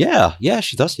 Yeah,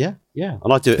 she does. Yeah,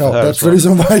 and I do it for her. That's the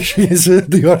reason why she is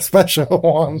your special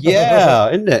one. Yeah,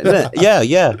 isn't it? Yeah.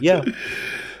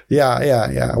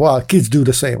 Yeah. Well, kids do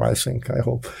the same, I think. I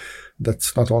hope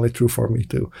that's not only true for me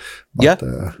too. But,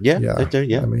 yeah, they do.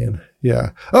 Yeah, I mean,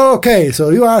 yeah. Okay, so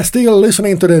you are still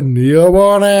listening to the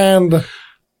Newborn and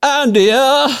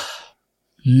the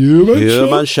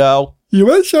Human Show. You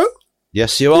will, sir?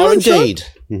 Yes, you are Yeah, sure. indeed.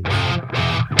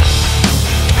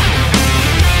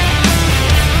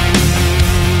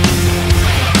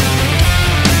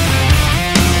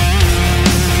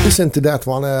 Listen to that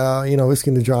one, Whiskey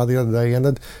in the Jar the other day,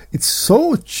 and it's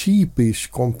so cheapish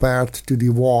compared to the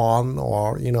one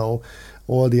or,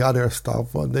 all the other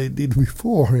stuff what they did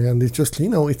before. And it's just,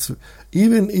 it's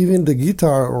even the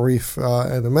guitar riff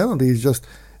and the melody is just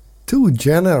too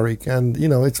generic, and,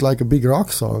 it's like a big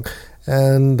rock song.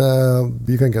 And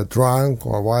you can get drunk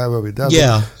or whatever with that.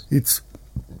 Yeah. But it's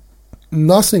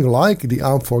nothing like the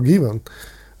Unforgiven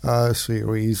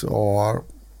series or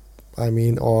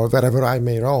Wherever I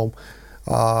May Roam.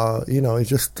 It's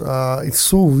just, it's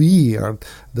so weird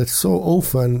that so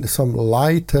often some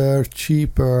lighter,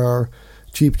 cheaper,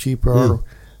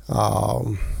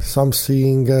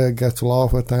 something gets a lot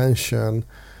of attention,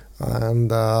 and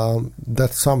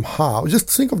that somehow, just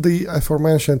think of the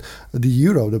aforementioned, the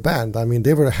Euro, the band. I mean,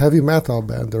 they were a heavy metal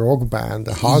band, a rock band,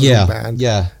 a hard rock band.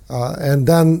 Yeah. And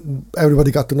then everybody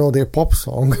got to know their pop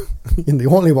song, in the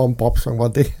only one pop song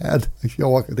what they had.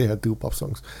 They had two pop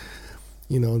songs.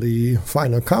 The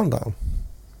Final Countdown.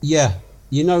 Yeah.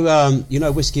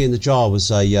 Whiskey in the Jar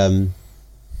was a...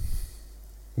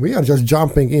 We are just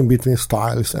jumping in between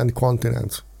styles and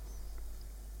continents.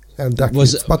 And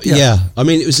decades. But yeah. I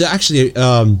mean, it was actually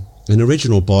an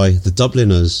original by the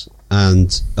Dubliners,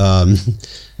 and...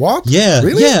 what? Yeah.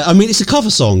 Really? Yeah, I mean, it's a cover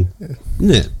song,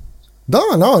 isn't it?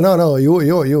 No. You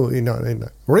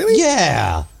really?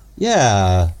 Yeah.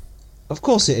 Of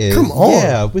course it is. Come on.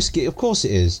 Yeah, Whiskey. Of course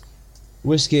it is.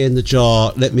 Whiskey in the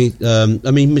Jar.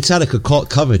 Metallica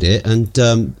covered it, and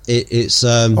it's.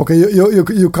 Okay,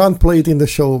 you can't play it in the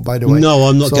show, by the way. No,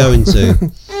 I'm not going to.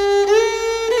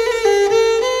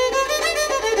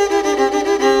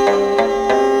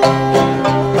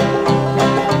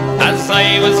 As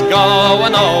I was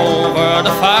going over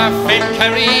the far-famed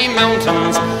Kerry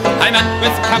mountains, I met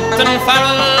with Captain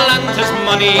Farrell and his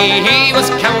money he was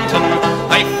counting.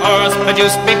 I first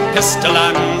produced me pistol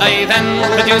and I then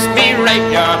produced me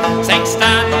rapier, saying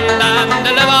stand and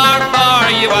deliver, for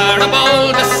you are a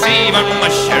bold deceiver.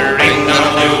 Mushering da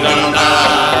da da,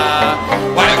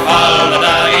 whack fall da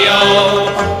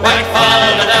daddy-o, whack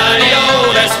fall da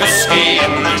daddy-o, there's whiskey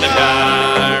in the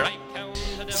jar.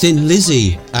 Thin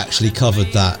Lizzy actually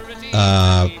covered that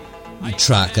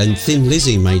track, and Thin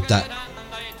Lizzy made that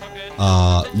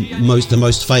the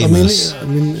most famous. I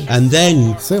mean, and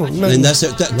then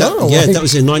that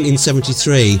was in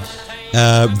 1973.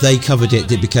 They covered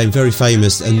it. It became very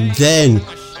famous, and then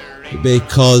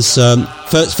because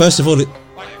first of all, it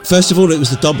was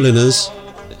the Dubliners.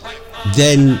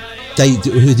 Then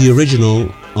the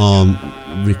original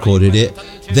recorded it.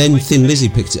 Then Thin Lizzy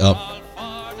picked it up,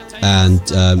 and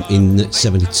in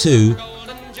 '72,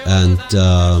 and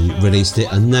released it,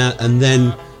 and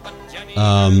then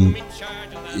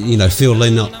Phil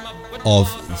Lynott of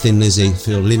Thin Lizzy,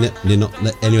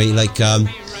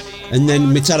 and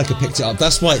then Metallica picked it up.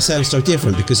 That's why it sounds so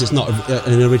different, because it's not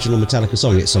an original Metallica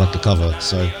song, it's like a cover.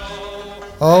 So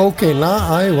okay, now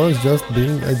I was just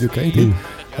being educated.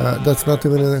 That's not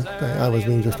even I was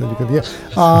being just educated.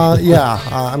 I'm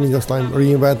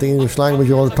reinventing English language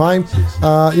all the time.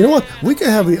 You know what? We can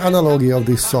have the analogy of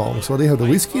this song. So they have the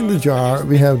whiskey in the jar,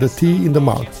 we have the tea in the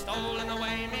mug.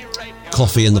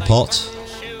 Coffee in the pot.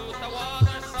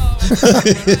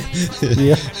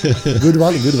 Yeah, good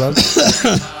one.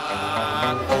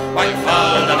 Why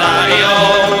fall the daddy-o,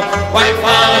 why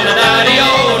fall the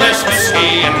daddy-o, there's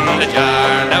whiskey in the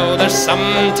jar. Now there's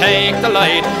some take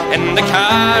delight in the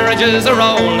carriages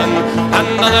a-rolling,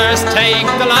 and others take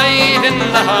delight in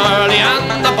the hurley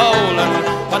and the bowling.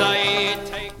 But I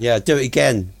take... Yeah, do it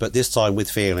again, but this time with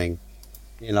feeling.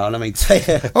 You know what I mean?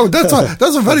 Oh, that's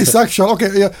a very sexual. Okay,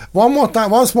 yeah. One more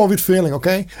time, once more with feeling,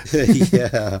 okay?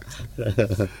 Yeah.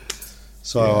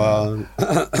 So,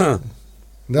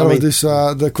 there was this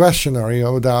the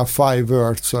questionnaire. There are 5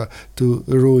 words to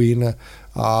ruin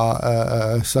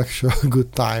a sexual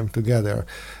good time together,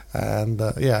 and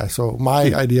So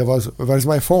my idea was, "Where's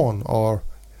my phone?" Or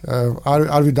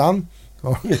 "Are we done?"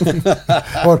 Or,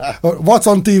 or "What's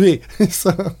on TV?"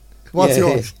 So, what's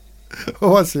yours?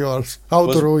 What's yours? How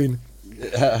to ruin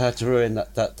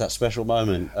that special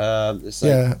moment.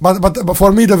 Yeah, but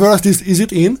for me the worst is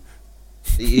it in?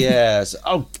 Yes.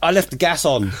 Oh, I left the gas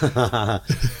on.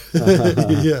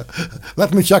 Yeah.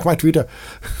 Let me check my Twitter.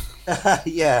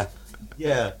 Yeah.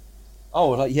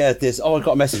 Oh, yeah. There's. Oh, I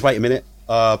got a message. Wait a minute.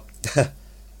 Yeah.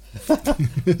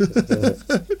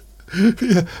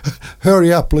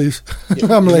 Hurry up, please.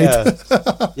 I'm late.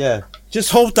 Yeah.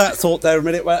 Just hold that thought there a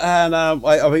minute, and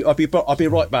I'll be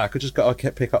right back. I just got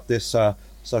to pick up this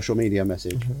social media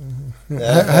message.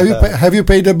 Have you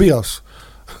paid the bills?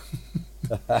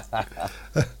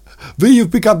 Will you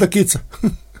pick up the kids?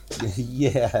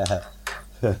 Yeah.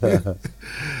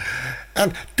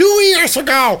 And 2 years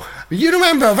ago, you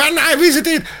remember when I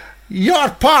visited your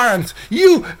parents,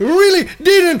 you really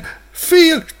didn't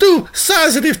feel too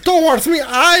sensitive towards me.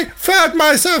 I felt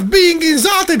myself being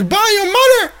insulted by your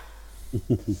mother.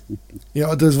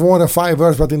 There's more than 5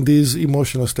 words, but in these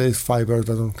emotional states, 5 words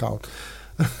doesn't count.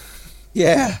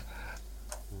 Yeah.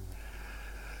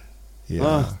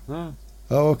 Yeah.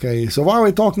 Okay, so while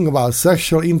we're talking about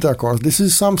sexual intercourse, this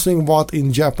is something what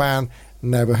in Japan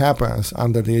never happens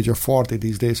under the age of 40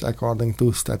 these days, according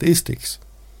to statistics.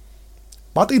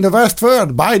 But in the West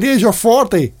world, by the age of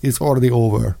 40, it's already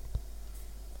over.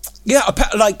 Yeah,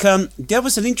 there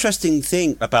was an interesting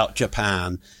thing about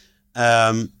Japan.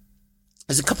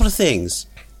 There's a couple of things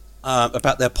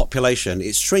about their population.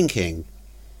 It's shrinking.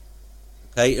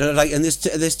 Okay, and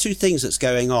there's two things that's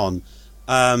going on.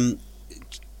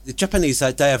 The Japanese,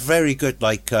 they have very good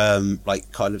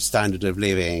kind of standard of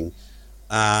living,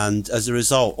 and as a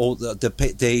result, all the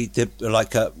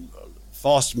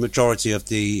vast majority of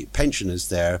the pensioners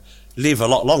there live a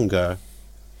lot longer.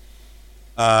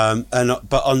 So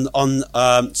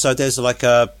there's a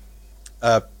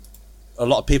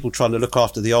lot of people trying to look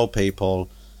after the old people,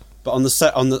 but on the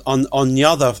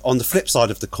flip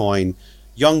side of the coin,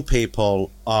 young people,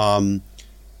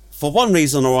 for one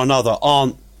reason or another,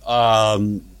 aren't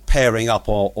pairing up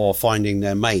or finding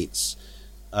their mates.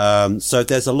 So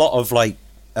there's a lot of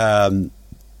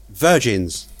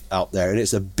virgins out there, and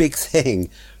it's a big thing,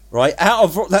 right? Out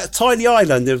of that tiny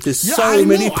island, there's so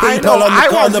many people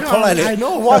on the planet. I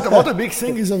know what a big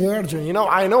thing is a virgin.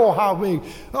 I know how big.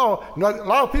 Oh, a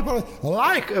lot of people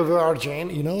like a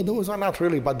virgin. Those are not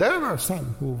really, but there were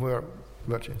some who were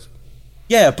virgins.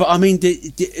 Yeah, but I mean, the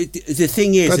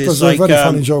thing is, that was a very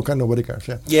funny joke, and nobody cares.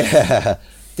 Yeah,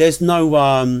 there's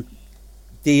no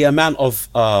the amount of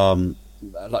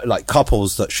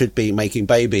couples that should be making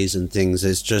babies and things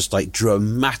is just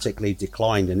dramatically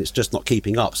declined, and it's just not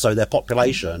keeping up. So their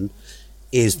population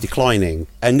is declining,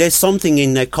 and there's something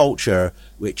in their culture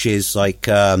which is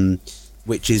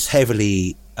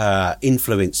heavily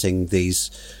influencing these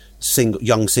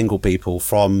young single people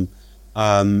from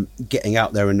getting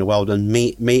out there in the world and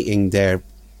meeting their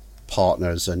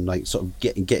partners and sort of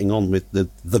getting on with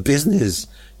the business,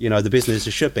 the business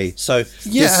it should be. So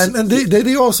and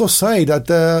they also say that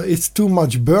it's too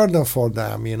much burden for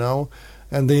them,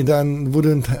 and they then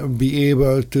wouldn't be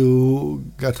able to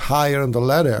get higher on the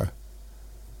ladder.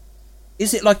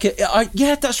 Is it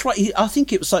yeah, that's right. I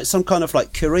think it was some kind of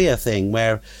career thing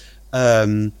where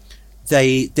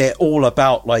they're all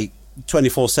about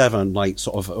 24/7,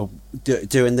 sort of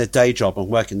doing their day job and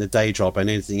working the day job, and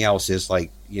anything else is by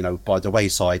the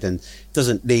wayside, and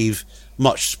doesn't leave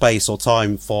much space or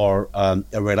time for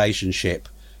a relationship.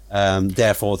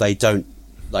 Therefore, they don't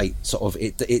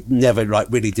it never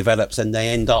really develops, and they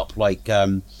end up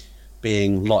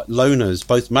being loners,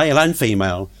 both male and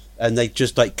female, and they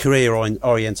just career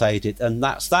orientated, and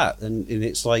that's that. And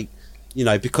it's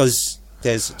because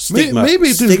there's stigma. Maybe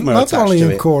it is not only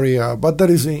in it. Korea, but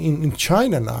there is in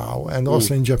China now, and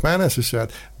also in Japan, as you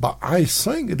said. But I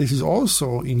think this is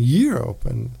also in Europe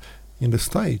and in the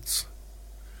States.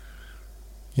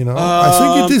 I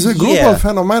think it is a global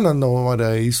phenomenon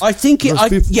nowadays. I think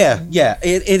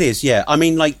it is. Yeah, I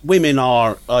mean, women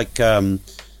are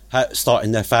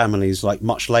starting their families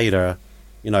much later.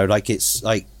 It's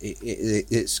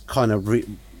kind of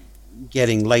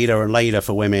getting later and later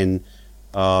for women.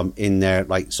 In their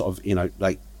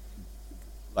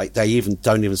they even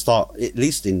don't even start, at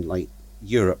least in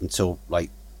Europe, until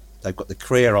they've got the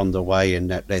career underway, and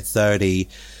they're 30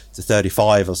 to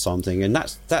 35 or something, and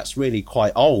that's really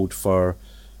quite old to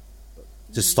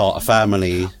start a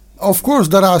family. Of course,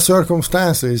 there are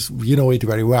circumstances, you know it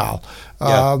very well,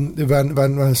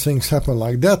 when things happen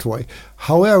like that way.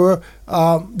 However,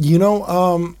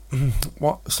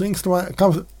 things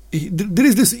comes. There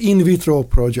is this in vitro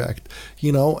project,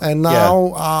 and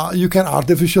now you can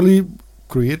artificially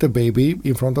create a baby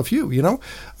in front of you,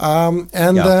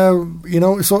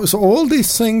 so all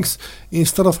these things,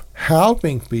 instead of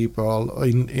helping people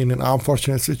in an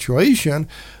unfortunate situation,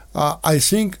 I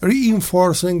think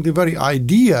reinforcing the very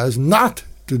ideas not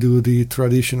to do the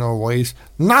traditional ways,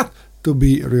 not to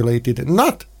be related,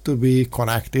 not to be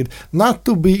connected, not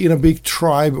to be in a big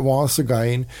tribe once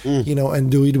again,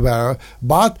 and do it better,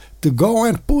 but to go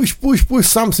and push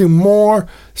something more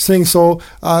things. So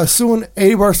soon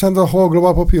 80% of the whole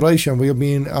global population will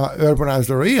be in urbanized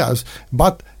areas,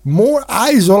 but more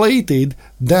isolated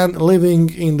than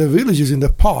living in the villages in the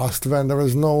past when there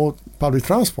was no public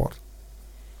transport.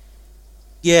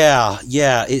 Yeah,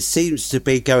 it seems to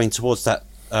be going towards that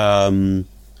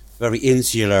very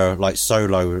insular, like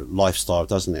solo lifestyle,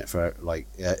 doesn't it? For like,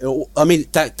 I mean,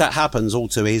 that happens all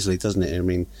too easily, doesn't it? I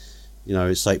mean,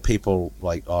 it's like people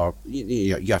like are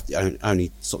you have to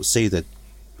only sort of see the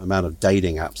amount of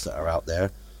dating apps that are out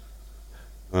there.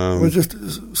 Well, just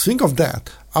think of that.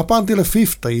 Up until the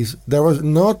 50s, there was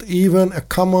not even a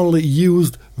commonly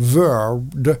used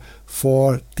verb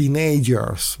for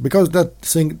teenagers because that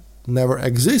thing never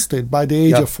existed. By the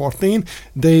age of 14,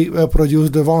 they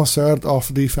produced the 1/3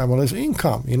 of the family's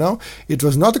income. It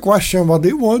was not a question what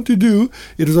they want to do.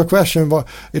 It was a question what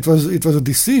it was a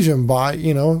decision by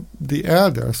the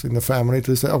elders in the family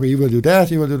to say, okay, you will do that,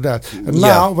 you will do that. And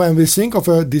now when we think of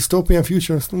a dystopian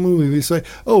futurist movie, we say,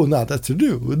 oh, no, that's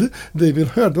rude. They will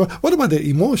hurt. What about their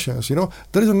emotions?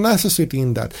 There is a necessity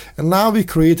in that. And now we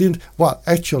created,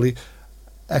 actually,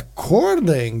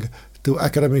 according to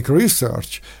academic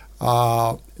research,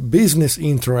 business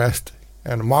interest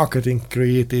and marketing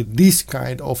created this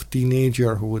kind of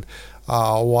teenagerhood,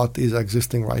 what is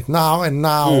existing right now. And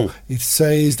now it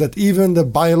says that even the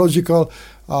biological,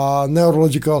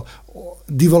 neurological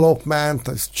development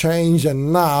has changed,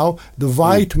 and now the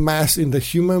white mass in the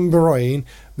human brain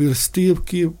will still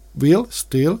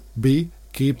be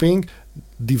keeping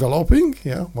developing.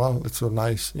 It's a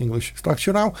nice English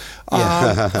structure now.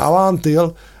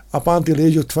 Up until the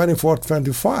age of 24,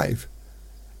 25.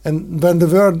 And when the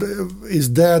word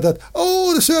is there that,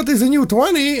 the 30 is the new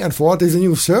 20 and 40 is the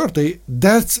new 30,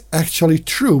 that's actually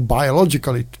true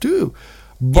biologically too.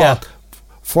 But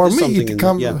for me, it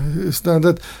comes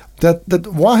that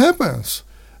what happens?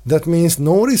 That means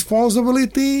no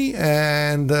responsibility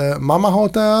and Mama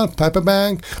Hotel, Pepper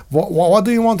Bank. What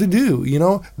do you want to do?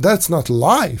 That's not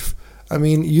life. I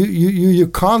mean, you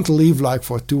can't live like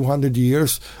for 200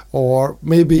 years, or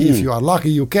maybe if you are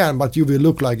lucky you can, but you will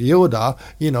look like Yoda,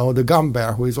 the gum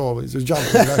bear who is always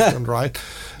jumping left and right.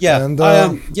 Yeah, and,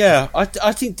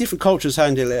 I think different cultures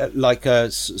handle it like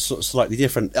sort of slightly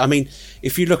different. I mean,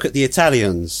 if you look at the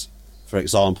Italians, for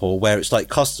example, where it's like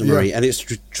customary and it's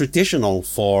traditional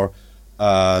for,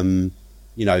 the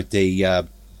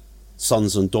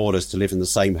sons and daughters to live in the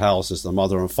same house as the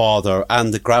mother and father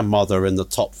and the grandmother in the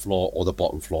top floor or the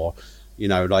bottom floor,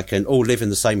 and all live in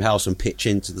the same house and pitch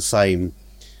into the same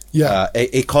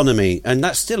economy. And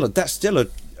that's still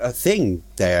a thing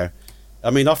there.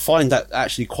 I mean, I find that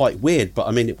actually quite weird, but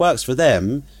I mean, it works for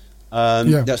them.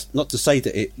 That's not to say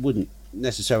that it wouldn't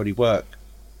necessarily work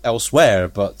elsewhere,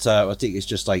 but I think it's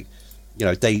just like,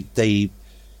 they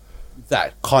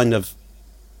that kind of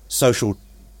social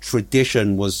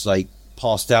tradition was like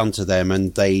passed down to them,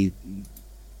 and they,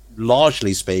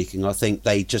 largely speaking, I think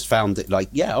they just found it like,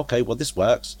 okay, well, this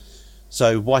works,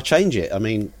 so why change it? I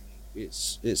mean,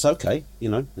 it's okay,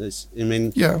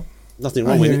 nothing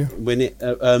wrong with it. When it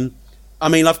I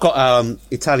mean, I've got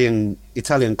Italian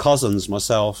cousins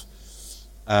myself,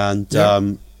 and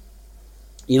I'm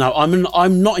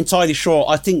not entirely sure.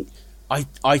 I think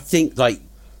like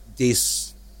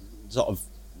this sort of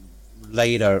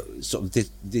later, sort of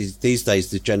these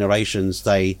days, the generations,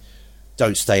 they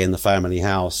don't stay in the family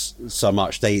house so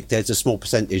much. There's a small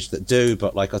percentage that do,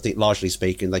 but like I think largely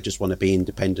speaking, they just want to be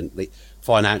independently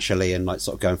financially and like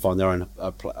sort of go and find their own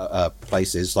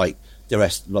places, like the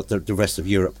rest of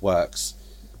Europe works.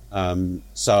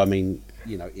 So I mean,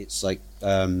 it's like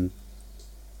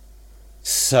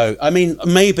so I mean,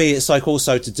 maybe it's like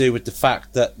also to do with the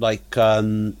fact that like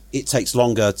it takes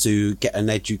longer to get an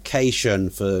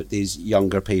education for these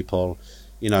younger people.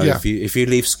 If you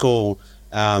leave school,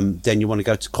 then you want to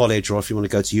go to college, or if you want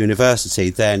to go to university,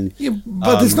 then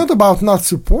but it's not about not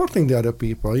supporting the other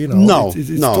people. No, it's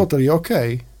no. totally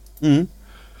okay. Mm-hmm.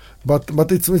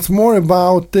 But it's more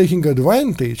about taking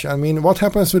advantage. I mean, what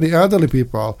happens with the elderly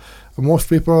people? Most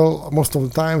people, most of the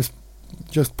times,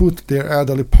 just put their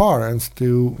elderly parents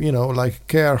to, like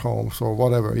care homes or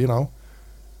whatever,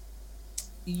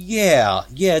 Yeah,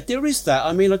 there is that.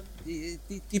 I mean, it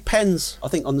depends, I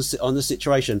think, on the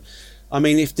situation. I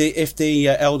mean, if the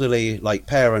elderly like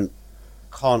parent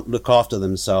can't look after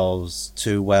themselves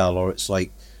too well, or it's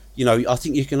like, I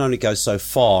think you can only go so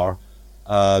far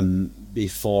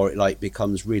before it like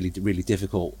becomes really, really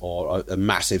difficult, or a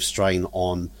massive strain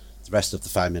on the rest of the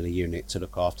family unit to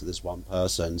look after this one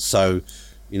person. So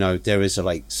you know, there is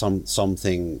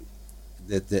something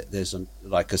that there's a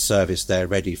service there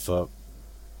ready for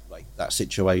like that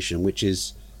situation, which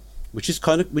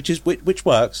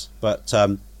works, but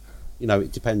you know,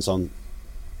 it depends on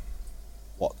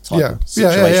what type of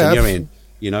situation you're in.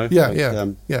 You know,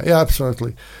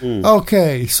 absolutely.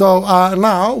 Okay, so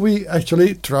now we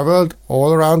actually traveled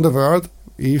all around the world,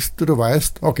 east to the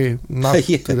west. Okay, not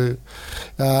to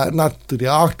the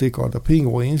Arctic or the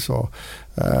penguins,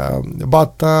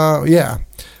 but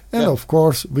of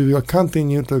course we will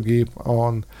continue to keep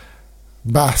on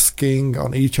basking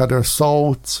on each other's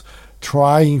thoughts,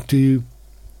 trying to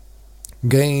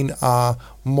gain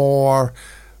more.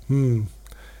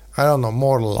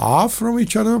 More love from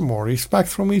each other, more respect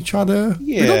from each other.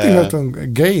 Yeah. We don't even have to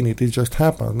gain it; it just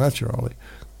happens naturally.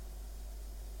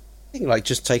 I think like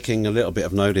just taking a little bit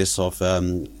of notice of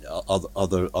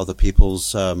other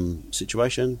people's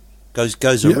situation goes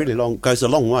a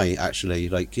long way, actually.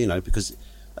 Like, you know, because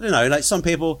I don't know, like some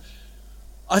people,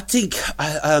 I think,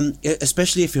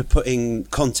 especially if you're putting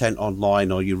content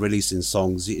online or you're releasing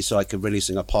songs, it's like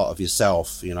releasing a part of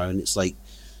yourself, you know, and it's like.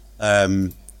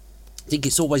 I think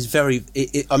it's always very.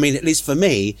 I mean, at least for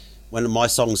me, when my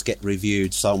songs get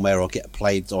reviewed somewhere or get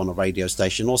played on a radio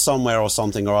station or somewhere or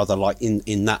something or other, like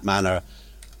in that manner,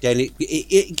 then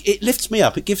it lifts me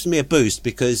up. It gives me a boost,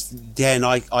 because then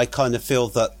I kind of feel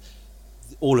that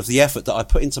all of the effort that I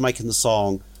put into making the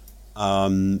song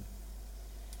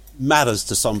matters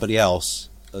to somebody else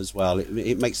as well.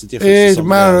 It makes a difference. It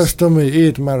matters to me.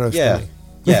 It matters to me.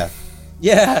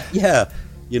 Yeah.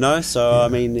 You know, so I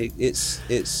mean, it's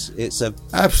a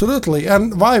absolutely.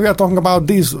 And while we are talking about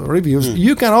these reviews,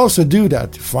 you can also do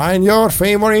that. Find your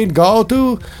favorite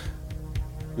go-to.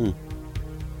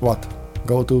 What?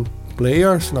 Go-to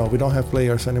players? No, we don't have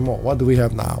players anymore. What do we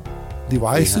have now?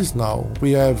 Devices? No.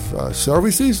 We have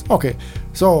services. Okay,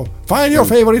 so find your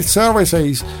favorite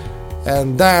services.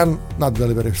 And then, not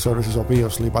delivery services,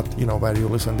 obviously, but you know where you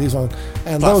listen to this one.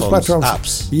 And those platforms,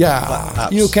 apps.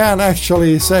 Apps. You can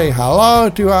actually say hello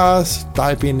to us.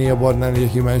 Type in Neo Born and the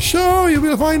Human Show. You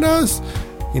will find us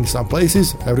in some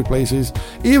places, every places.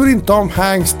 Even in Tom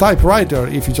Hanks' typewriter,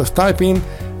 if you just type in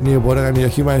Neo Born and the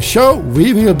Human Show,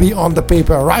 we will be on the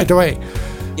paper right away.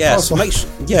 Yes,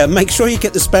 make sure you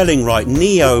get the spelling right.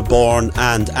 Neo Born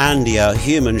and Andia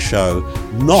Human Show,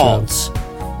 not.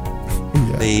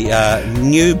 The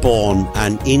newborn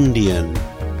and Indian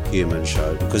human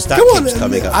show, because that keeps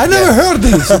coming up. I never heard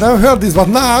this. But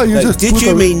now you just. Did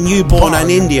you mean newborn and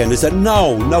Indian? Is that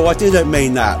no? I didn't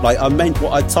mean that. Like, I meant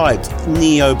what I typed: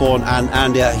 neoborn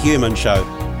and a human show,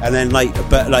 and then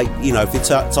you know, if you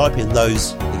type in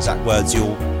those exact words,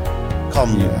 you'll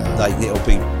come.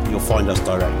 You'll find us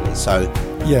directly. So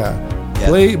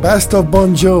play Best of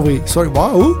Bon Jovi. Sorry,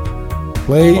 wow.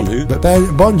 Play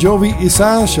Bon Jovi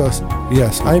Essentials.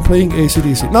 Yes, I'm playing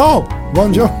AC/DC. No,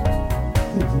 Bon Jovi.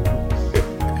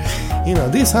 You know,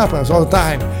 this happens all the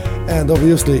time. And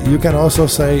obviously, you can also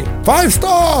say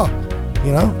 5-star,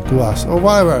 you know, to us, or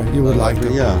whatever you would like to.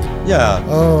 Yeah.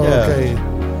 Oh, yeah. Okay.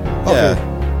 Yeah.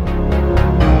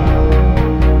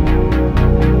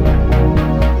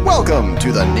 Welcome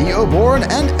to the Neoborn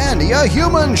and Andia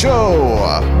Human Show.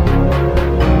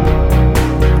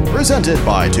 Presented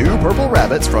by two purple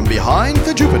rabbits from behind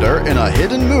the Jupiter in a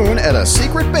hidden moon at a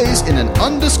secret base in an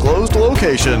undisclosed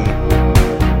location.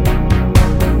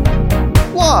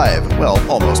 Live. Well,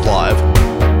 almost live.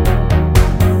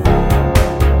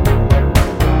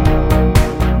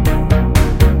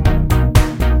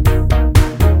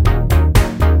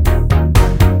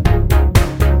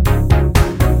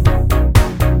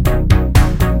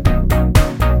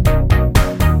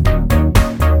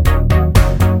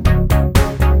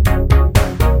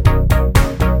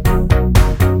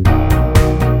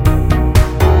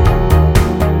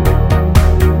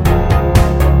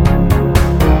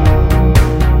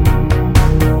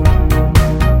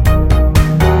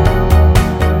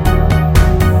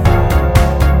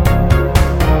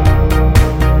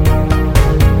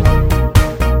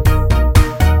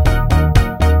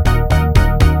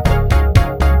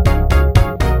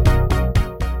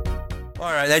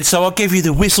 So I'll give you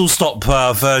the whistle-stop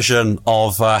version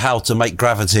of how to make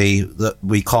gravity that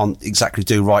we can't exactly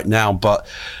do right now. But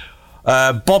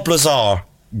Bob Lazar,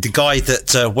 the guy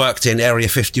that worked in Area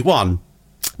 51,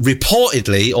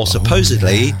 reportedly or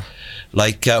supposedly,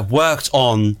 worked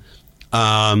on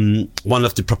one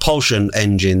of the propulsion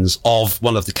engines of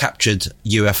one of the captured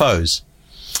UFOs.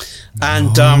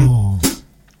 And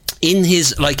in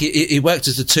his, like, he worked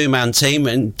as a two-man team,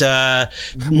 and One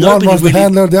nobody was the really,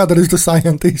 handler, the other is the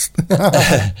scientist.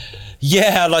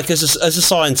 yeah, like as a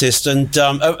scientist, and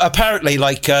apparently,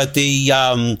 like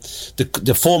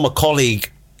the former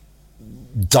colleague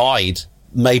died,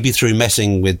 maybe through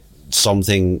messing with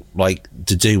something like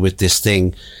to do with this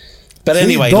thing. But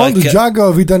anyway, don't like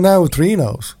juggle with the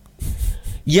neutrinos.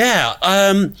 yeah,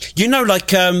 you know,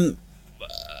 like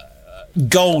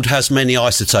gold has many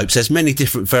isotopes. There's many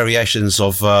different variations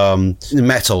of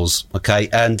metals. Okay,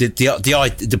 and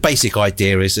the basic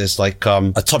idea is there's like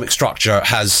atomic structure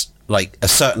has like a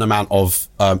certain amount of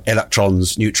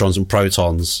electrons, neutrons, and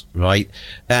protons, right?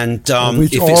 And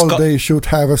Which if all they should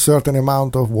have a certain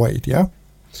amount of weight, yeah?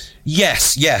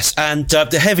 Yes, and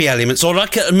the heavy elements, or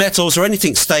like metals, or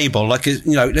anything stable, like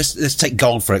let's take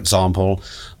gold for example.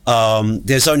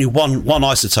 There's only one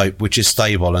isotope which is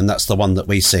stable, and that's the one that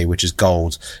we see, which is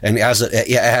gold, and it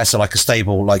has like a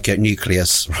stable like a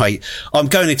nucleus, right? I'm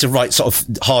going into sort of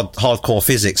hardcore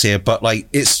physics here, but like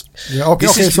it's okay.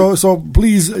 So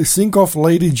please think of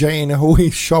Lady Jane who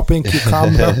is shopping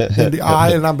cucumber in the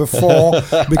aisle number 4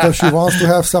 because she wants to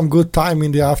have some good time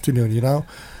in the afternoon, you know.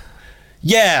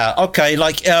 Yeah, okay,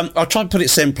 like, I'll try and put it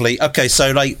simply. Okay,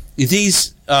 so, like,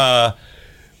 these,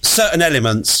 certain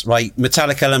elements, right,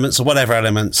 metallic elements or whatever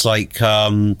elements, like,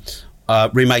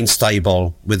 remain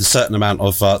stable with a certain amount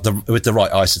of, with the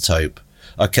right isotope.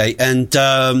 Okay, and,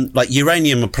 like,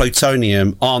 uranium and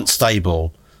plutonium aren't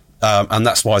stable, and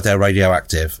that's why they're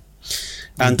radioactive.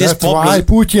 And that's why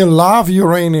Putin loves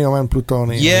uranium and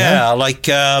plutonium. Yeah, like,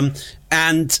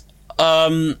 and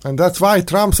that's why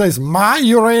Trump says my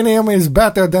uranium is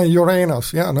better than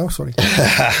Uranus. Yeah, no, sorry.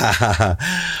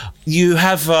 You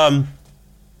have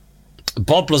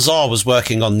Bob Lazar was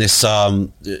working on this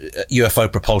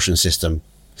UFO propulsion system,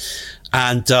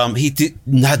 and he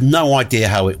had no idea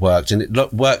how it worked, and it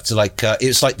worked like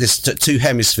it's like this two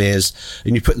hemispheres,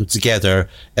 and you put them together,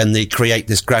 and they create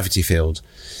this gravity field.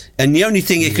 And the only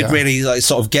thing he could really like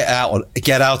sort of get out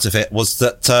of it was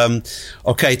that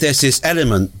okay, there's this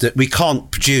element that we can't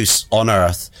produce on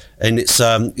Earth, and it's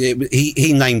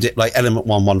he named it like element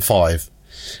 115,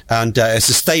 and it's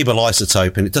a stable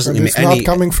isotope, and it doesn't emit any. It's not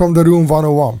coming from the room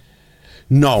 101.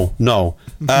 No.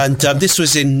 And this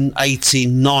was in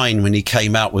 '89 when he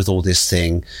came out with all this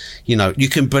thing. You know, you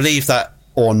can believe that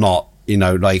or not. You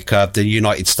know, like the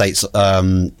United States,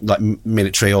 like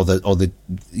military, or the,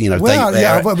 you know.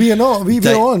 Well, but we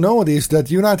all know this,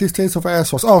 that United States of Air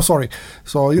Force. Oh, sorry.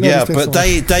 So United States.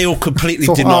 But they all completely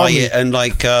deny it, and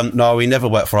like no, he never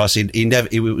worked for us.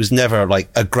 He was never like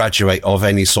a graduate of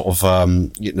any sort of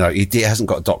you know. He hasn't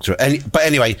got a doctorate. But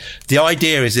anyway, the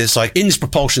idea is like in this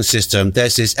propulsion system,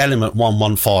 there's this element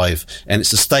 115, and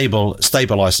it's a stable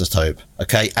isotope.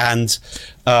 Okay, and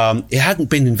it hadn't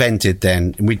been invented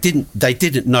then, and they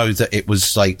didn't know that it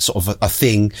was like sort of a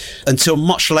thing until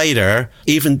much later,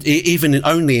 even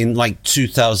only in like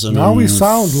 2000. Now we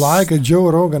sound like a Joe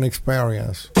Rogan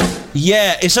experience.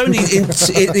 Yeah, it's only in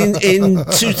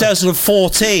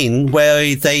 2014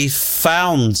 where they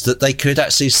found that they could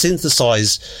actually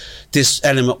synthesize this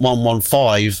element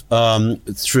 115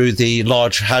 through the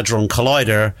Large Hadron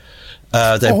Collider.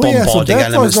 They're bombarding elements together.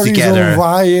 That was the reason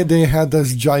why they had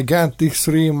this gigantic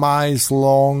 3 miles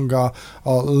long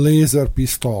laser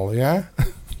pistol, yeah?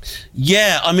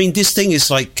 Yeah, I mean, this thing is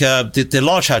like the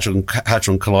Large Hadron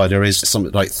Collider is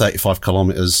something like 35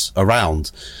 kilometers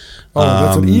around. Oh,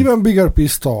 that's an even bigger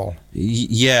pistol.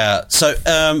 Yeah, so,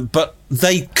 but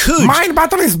they could... Mine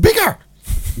battle is bigger!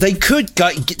 They could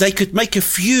make a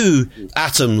few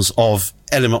atoms of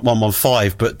element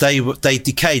 115, but they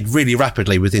decayed really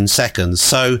rapidly within seconds.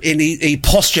 So he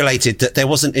postulated that there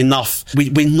wasn't enough.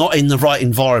 We're not in the right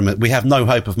environment. We have no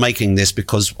hope of making this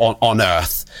because on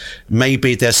Earth,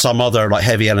 maybe there's some other like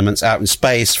heavy elements out in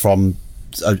space from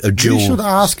a jewel. We should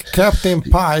ask Captain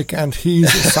Pike and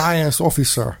his science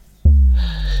officer.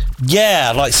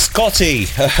 Yeah, like Scotty.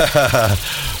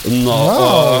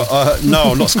 No,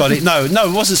 not Scotty. No,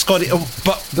 it wasn't Scotty.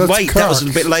 But that's wait, Kirk. That was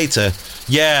a bit later.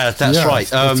 Yeah, that's right.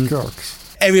 That's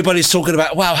everybody's talking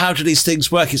about, wow, how do these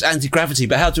things work? It's anti-gravity,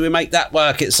 but how do we make that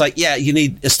work? It's like, yeah, you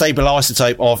need a stable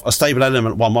isotope of a stable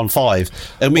element 115,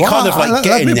 and we kind of like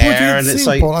get in there, and it's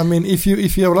like, I mean, if you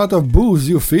have a lot of booze,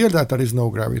 you feel that there is no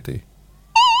gravity.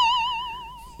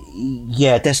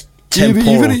 Yeah, there's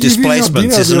temporal displacement,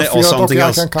 isn't it, or something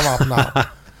else? I can come up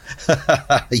now.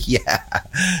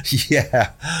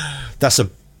 yeah, that's a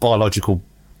biological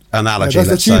analogy. Yeah,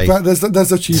 that's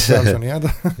the cheap version. Yeah,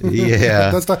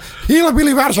 yeah. That's the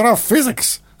hillbilly version of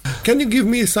physics. Can you give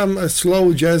me some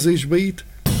slow jazzish beat?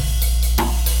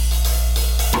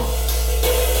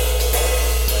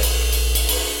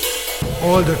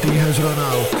 All the tea has run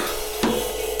out.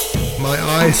 My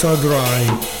eyes are dry.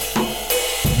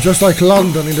 Just like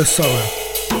London in the summer.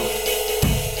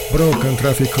 Broken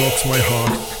traffic clocks my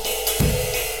heart.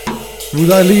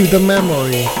 Would I leave the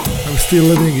memory I'm still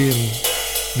living in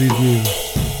with you?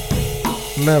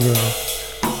 Never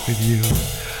with you.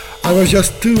 I was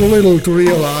just too little to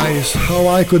realize how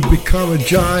I could become a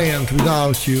giant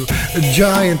without you, a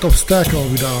giant obstacle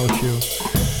without you.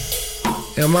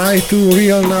 Am I too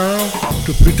real now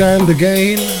to pretend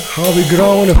again how we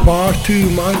grown apart too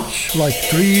much, like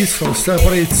trees from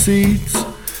separate seeds?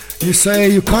 You say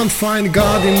you can't find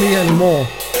God in me anymore.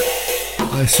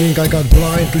 I think I got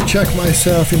blind to check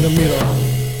myself in the mirror.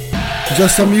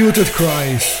 Just a muted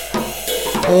cries.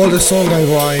 All the song I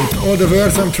write, all the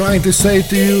words I'm trying to say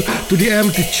to you, to the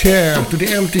empty chair, to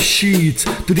the empty sheets,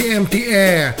 to the empty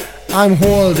air I'm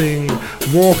holding,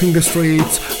 walking the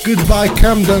streets. Goodbye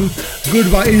Camden,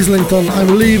 goodbye Islington,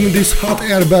 I'm leaving this hot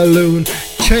air balloon,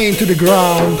 chained to the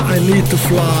ground, I need to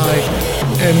fly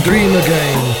and dream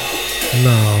again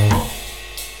now.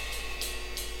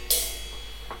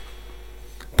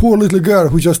 Poor little girl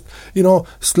who just,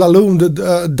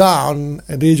 slaloomed down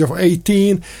at the age of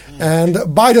 18, and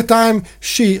by the time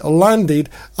she landed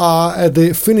at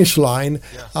the finish line,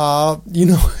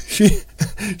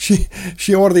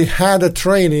 she already had a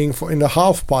training in the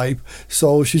half pipe,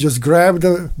 so she just grabbed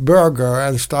a burger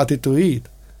and started to eat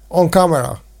on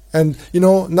camera. And,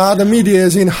 now the media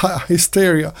is in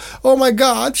hysteria. Oh my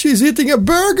God, she's eating a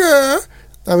burger!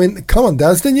 I mean, come on,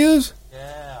 that's the news?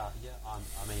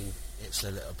 It's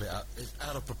a little bit it's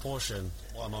out of proportion.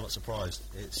 Why am I not surprised?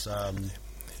 It's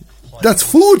that's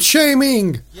food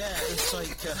shaming. Yeah, it's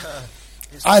like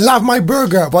I love my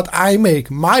burger, but I make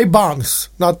my buns,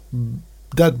 not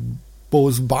that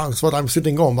those buns what I'm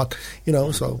sitting on, but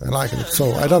so I like it.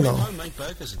 So I don't know. Homemade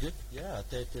burgers are good. Yeah,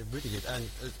 they're really good, and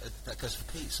that goes for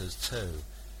pizzas too.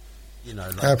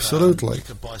 Absolutely. You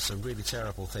could buy some really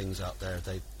terrible things out there.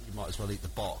 You might as well eat the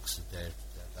box. They're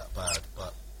that bad,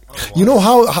 but. You know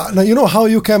how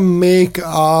you can make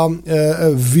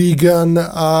a vegan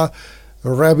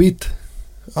rabbit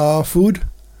food?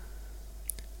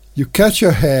 You catch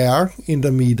a hair in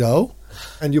the middle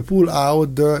and you pull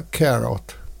out the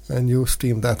carrot and you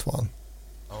steam that one.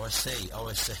 Oh, I see. A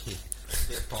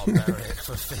bit barbaric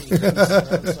for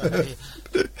vegans.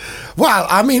 Well,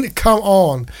 I mean, come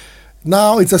on.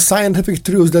 Now it's a scientific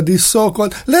truth that this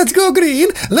so-called let's go green,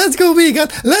 let's go vegan,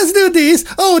 let's do this,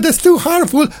 oh that's too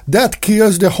harmful, that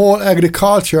kills the whole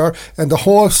agriculture and the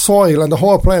whole soil and the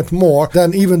whole planet more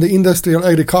than even the industrial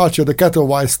agriculture, the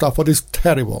cattle-wise stuff, what is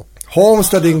terrible.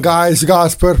 Homesteading, guys,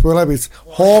 purple rabbits,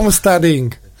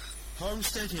 homesteading.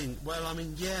 Homesteading, well, I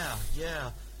mean, yeah,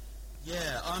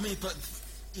 I mean, but,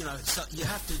 so you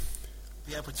have to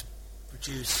be able to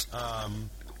produce,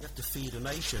 you have to feed a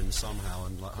nation somehow,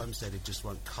 and like homesteading just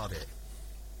won't cut it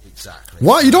exactly.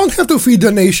 Well, you don't have to feed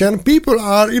the nation. People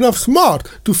are enough smart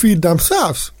to feed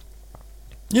themselves.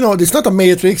 It's not a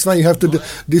matrix where you have to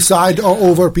decide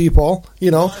over people.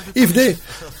 If they... A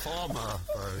farmer,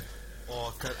 though,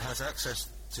 or has access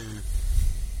to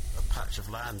a patch of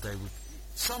land, they would...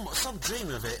 Some dream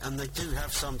of it, and they do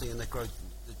have something, and they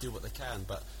do what they can,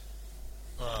 but...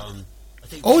 I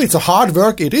think it's a hard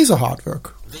work. It is a hard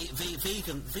work.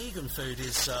 Vegan food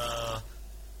is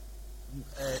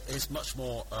much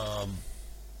more.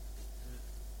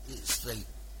 It's like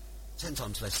 10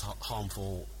 times less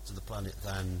harmful to the planet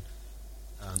than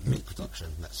meat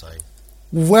production. Let's say.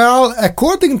 Well,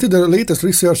 according to the latest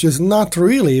research, is not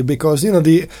really, because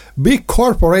the big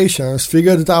corporations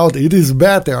figured it out. It is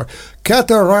better.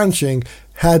 Cattle ranching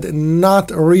had not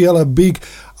really a big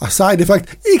side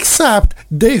effect, except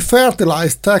they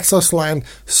fertilized Texas land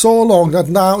so long that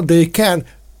now they can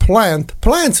plant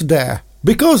plants there,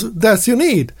 because that's you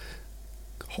need.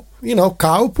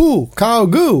 Cow poo, cow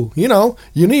goo,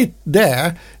 you need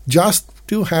there just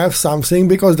to have something,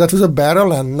 because that was a better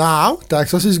land. Now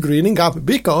Texas is greening up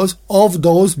because of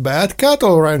those bad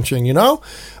cattle ranching,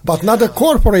 but not a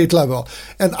corporate level.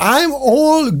 And I'm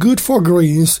all good for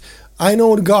greens. I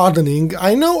know gardening.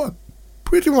 I know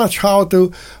pretty much how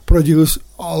to produce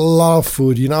a lot of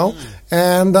food,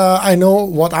 and I know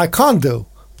what I can't do.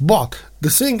 But the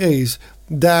thing is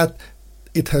that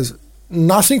it has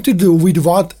nothing to do with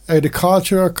what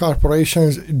agricultural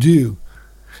corporations do.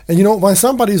 And when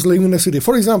somebody is living in a city,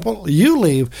 for example, you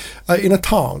live in a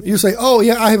town, you say, oh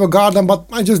yeah, I have a garden, but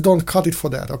I just don't cut it for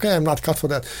that. Okay, I'm not cut for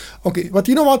that. Okay, but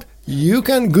you know what? You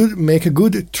can make a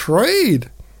good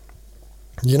trade.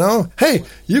 Hey,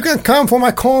 you can come for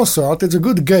my concert. It's a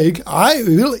good gig. I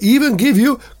will even give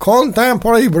you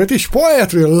contemporary British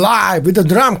poetry live with a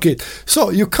drum kit. So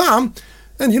you come,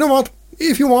 and you know what?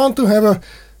 if you want to have a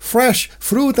fresh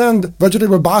fruit and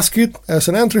vegetable basket as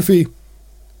an entry fee,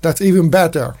 that's even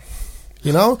better.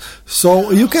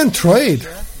 So you can trade.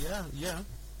 Yeah.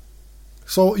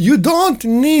 So you don't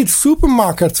need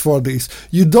supermarkets for this.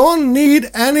 You don't need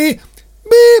any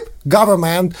beep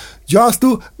government just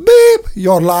to beep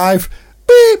your life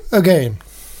beep again.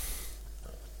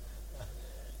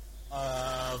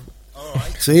 All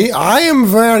right. See, I am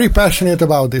very passionate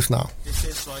about this now.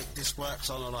 This works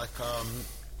on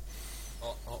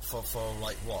for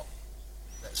like what?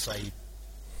 Let's say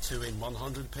 2 in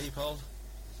 100 people,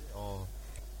 or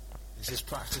is this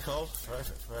practical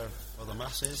for the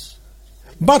masses?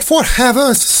 But for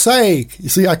heaven's sake, you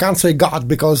see, I can't say God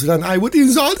because then I would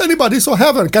insult anybody. So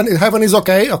heaven is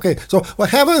okay. Okay. So for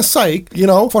heaven's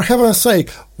sake,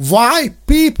 why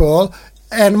people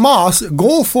en masse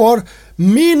go for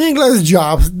meaningless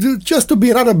jobs just to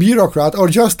be another bureaucrat or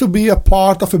just to be a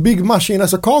part of a big machine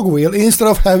as a cogwheel instead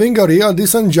of having a real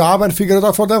decent job and figure it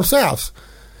out for themselves?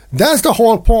 That's the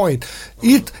whole point.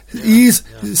 It is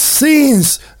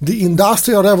since the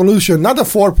Industrial Revolution, not the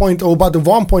 4.0, but the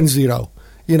 1.0,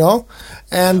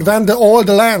 and when all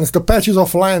the lands, the patches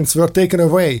of lands were taken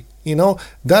away,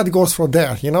 that goes from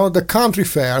there. The country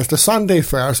fairs, the Sunday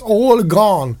fairs, all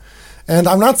gone. And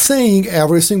I'm not saying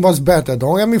everything was better,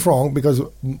 don't get me wrong, because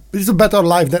it's a better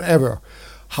life than ever.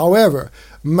 However,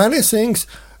 many things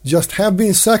just have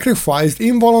been sacrificed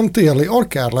involuntarily or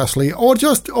carelessly or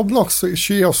just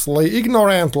obnoxiously,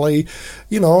 ignorantly,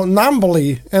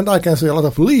 numbly, and I can say a lot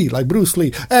of Lee, like Bruce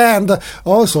Lee. And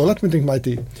also, let me drink my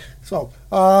tea. So,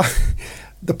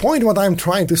 the point what I'm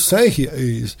trying to say here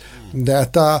is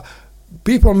that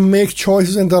people make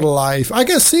choices in their life. I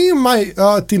can see my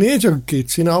teenager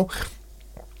kids,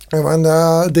 when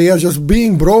they are just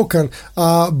being broken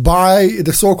by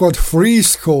the so-called free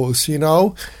schools,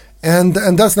 and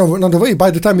that's not the way.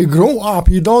 By the time you grow up,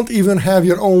 you don't even have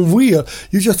your own wheel.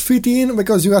 You just fit in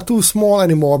because you are too small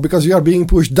anymore, because you are being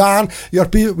pushed down, you are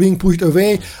being pushed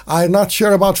away. I'm not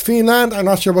sure about Finland, I'm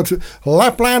not sure about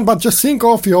Lapland, but just think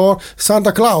of your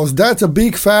Santa Claus. That's a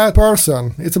big fat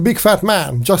person. It's a big fat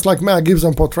man, just like Mel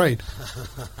Gibson portrayed.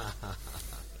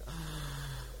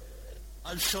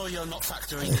 I'm sure you're not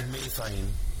factoring in methane,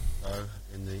 though,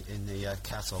 in the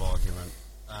cattle argument,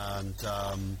 and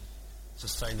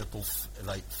sustainable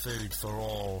food for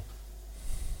all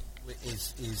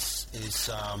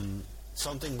is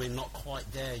something we're not quite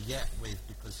there yet with,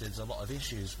 because there's a lot of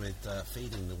issues with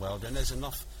feeding the world, and there's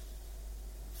enough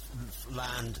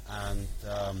land and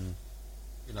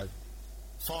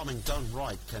farming done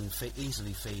right can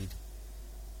easily feed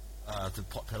the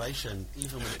population,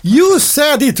 even when you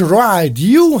said it right.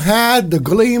 You had the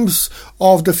glimpse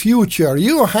of the future.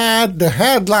 You had the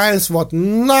headlines what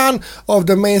none of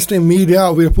the mainstream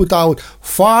media will put out.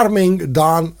 Farming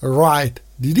done right.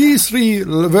 These 3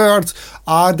 words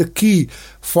are the key.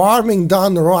 Farming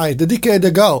done right. A decade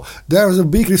ago, there was a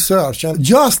big research, and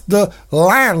just the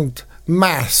land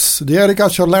mass, the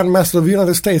agricultural land mass of the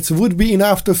United States would be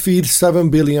enough to feed 7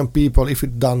 billion people if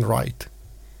it's done right.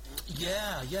 Yeah.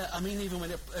 I mean, even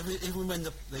when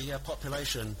the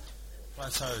population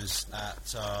plateaus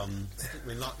at, I think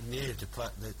we're not near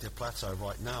the plateau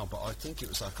right now, but I think it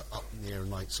was like up near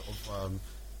sort of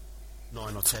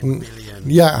 9 or 10 billion.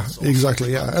 Yeah,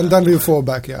 exactly. Yeah, and then we fall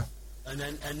back. Yeah. And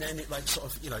then it like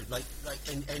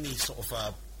in any sort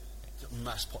of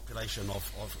mass population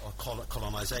of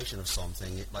colonization of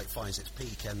something, it finds its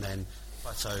peak and then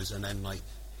plateaus, and then it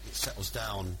settles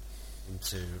down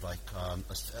into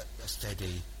a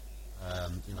steady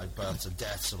births and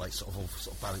deaths, so sort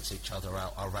of balance each other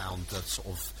out around the sort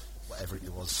of whatever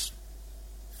it was,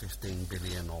 15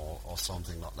 billion or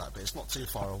something like that. But it's not too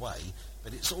far away.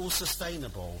 But it's all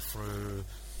sustainable through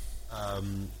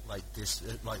this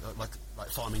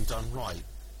farming done right,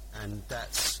 and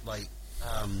that's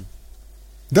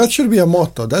that should be a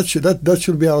motto. That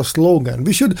should be our slogan.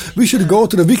 We should go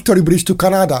to the Victory Bridge to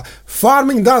Canada.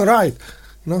 Farming done right.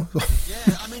 No.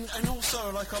 Yeah, I mean, and also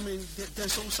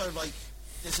there's also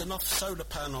there's enough solar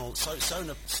panels,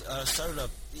 solar.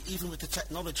 Even with the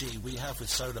technology we have with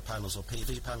solar panels or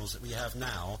PV panels that we have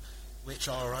now, which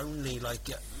are only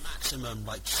at maximum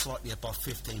slightly above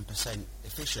 15%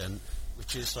 efficient,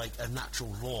 which is a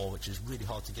natural law, which is really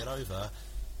hard to get over.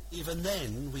 Even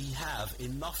then, we have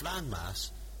enough landmass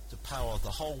to power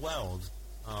the whole world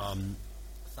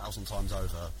 1,000 times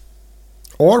over.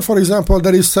 Or, for example,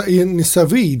 there is in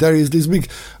Seville, there is this big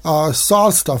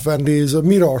salt stuff, and these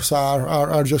mirrors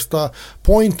are just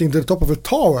pointing to the top of a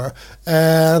tower,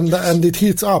 and it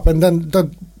heats up, and then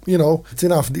it's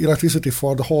enough the electricity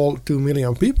for the whole 2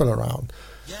 million people around.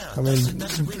 Yeah, I mean,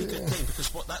 that's a really good thing,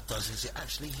 because what that does is it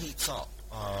actually heats up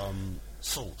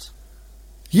salt.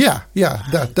 yeah,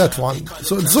 that one.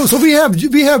 So we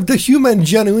have the human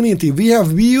genuinity. We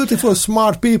have beautiful,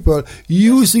 smart people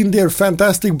using their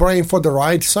fantastic brain for the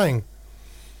right thing.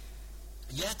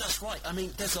 Yeah, that's right. I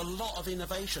mean, there's a lot of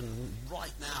innovation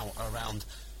right now around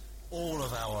all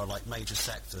of our like major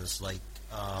sectors, like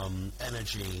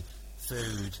energy,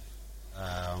 food,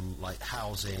 like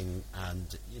housing,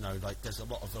 and like there's a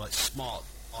lot of like smart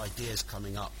ideas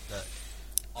coming up that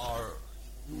are,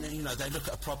 they look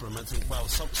at a problem and think, well,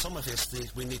 some of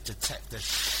this we need to tech the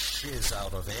shiz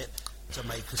out of it to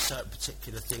make a certain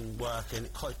particular thing work, and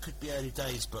it could be early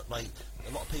days, but like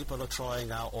a lot of people are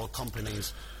trying out, or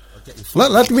companies are getting.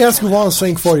 Let me ask you one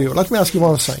thing for you. Let me ask you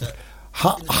one thing.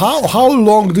 How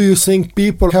long do you think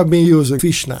people have been using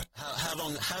fishnet? How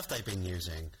long have they been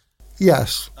using?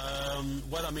 Yes.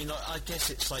 Well, I mean, I guess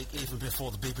it's like even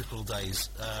before the biblical days.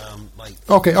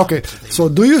 Okay. So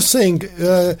do you think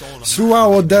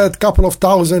throughout that couple of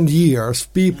thousand years,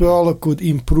 people could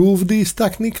improve this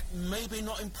technique? Maybe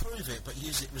not improve it, but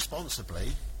use it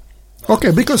responsibly.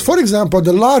 Okay, because for example,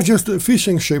 the largest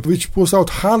fishing ship, which pulls out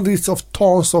hundreds of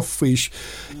tons of fish,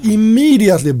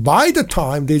 immediately, by the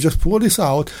time they just pull this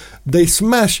out, they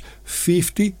smash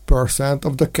 50%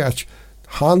 of the catch.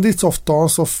 Hundreds of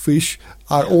tons of fish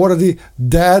are already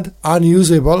dead,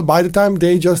 unusable. By the time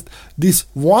they just, this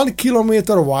 1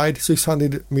 kilometer wide,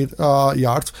 600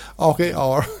 yards, okay,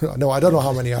 or, no, I don't know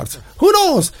how many yards. Who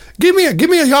knows? Give me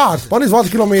a yard. What is 1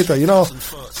 kilometer,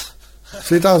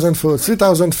 3,000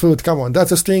 foot, come on,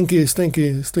 that's a stinky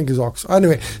ox.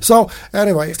 Anyway,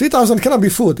 3,000 cannot be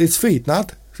foot, it's feet,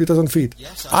 not 3,000 feet.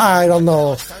 Yes, I don't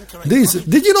know.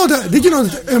 Did you know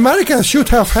that Americans should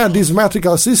have had this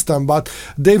metrical system, but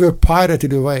they were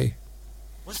pirated away?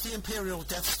 Was the Imperial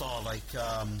Death Star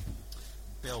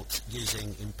built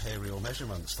using imperial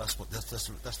measurements? That's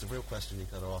the real question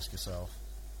you've got to ask yourself.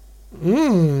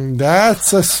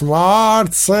 That's a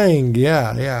smart thing.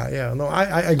 Yeah. No,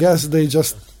 I guess they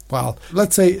just, well,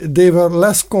 let's say they were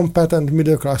less competent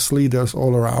middle class leaders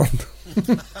all around.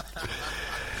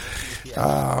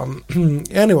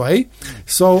 Anyway,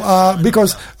 so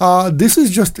because this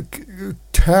is just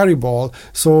terrible.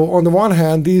 So on the one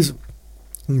hand, these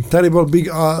terrible big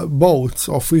boats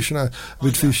of fishnets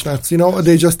with fishnets,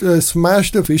 they just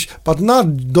smash the fish, but not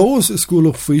those school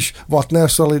of fish what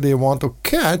necessarily they want to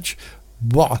catch,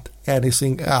 but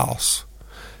anything else.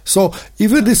 So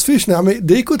even this fishnet, I mean,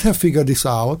 they could have figured this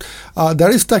out. There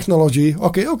is technology.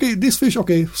 Okay, this fish,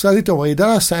 send it away. There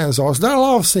are sensors. There are a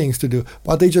lot of things to do,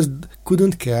 but they just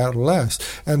couldn't care less.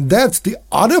 And that's the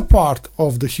other part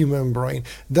of the human brain.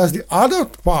 That's the other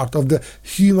part of the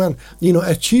human,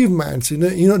 achievements.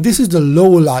 This is the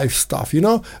low life stuff.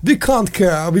 We can't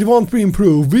care. We won't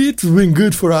improve. It's been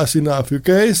good for us enough.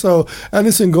 Okay, so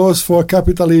anything goes for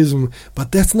capitalism,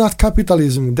 but that's not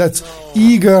capitalism. That's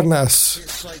eagerness.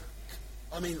 It's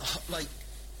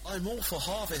I'm all for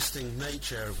harvesting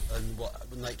nature and what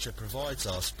nature provides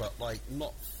us, but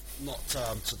not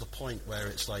to the point where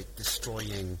it's like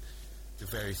destroying the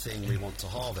very thing we want to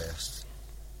harvest.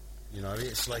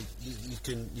 It's like you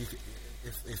can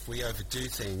if we overdo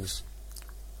things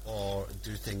or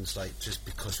do things like just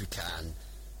because we can,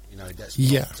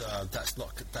 that's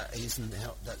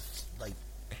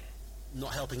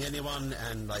not helping anyone,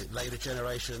 and later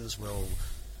generations will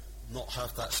not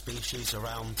have that species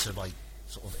around to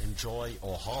sort of enjoy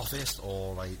or harvest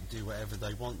or do whatever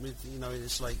they want with.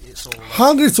 It's all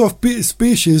hundreds of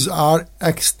species are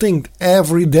extinct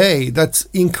every day. That's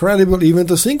incredible even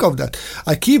to think of that.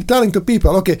 I keep telling to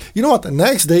people, okay, you know what,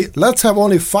 next day let's have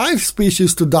only 5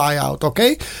 species to die out.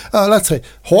 Okay, let's say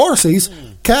horses,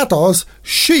 cattle,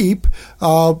 sheep,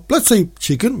 let's say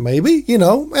chicken maybe,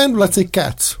 and let's say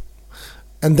cats.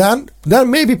 And then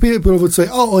maybe people would say,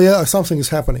 oh yeah, something is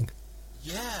happening.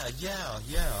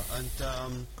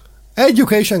 And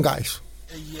education, guys.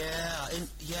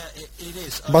 It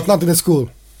is. But not in a school.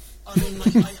 I mean,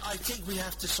 I think we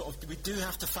do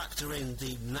have to factor in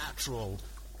the natural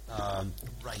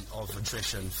rate of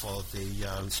attrition for the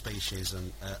species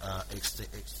and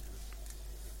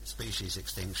species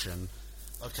extinction.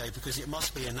 Okay, because it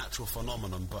must be a natural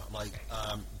phenomenon, but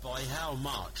by how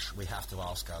much we have to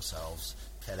ask ourselves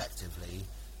collectively,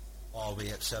 are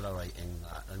we accelerating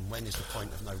that, and when is the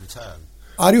point of no return?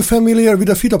 Are you familiar with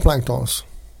the phytoplanktons?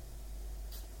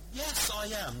 Yes, I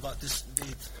am, but the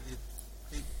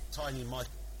tiny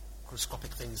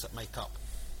microscopic things that make up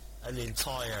an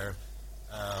entire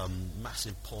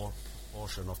massive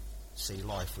portion of sea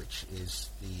life, which is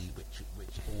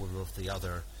which all of the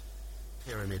other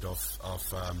pyramid of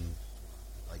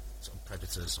like sort of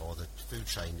predators or the food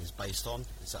chain is based on.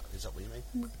 Is that what you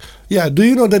mean? Yeah, do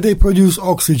you know that they produce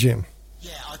oxygen?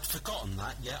 Yeah, I'd forgotten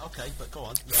that. Yeah, okay, but go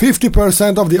on. Yeah.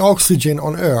 50% of the oxygen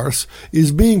on Earth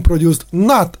is being produced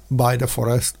not by the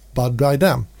forest, but by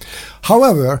them.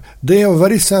 However, they have a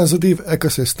very sensitive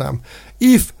ecosystem.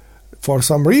 If, for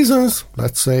some reasons,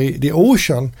 let's say the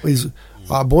ocean is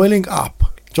boiling up,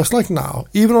 just like now,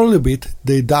 even a little bit,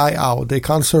 they die out. They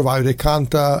can't survive. They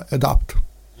can't adapt.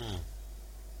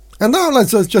 And now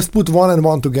let's just put one and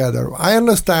one together. I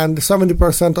understand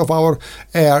 70% of our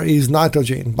air is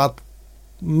nitrogen, but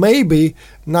maybe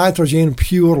nitrogen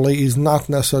purely is not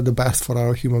necessarily the best for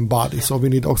our human body. So we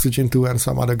need oxygen too and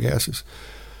some other gases.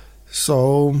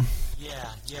 So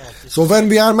when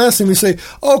we are messing, we say,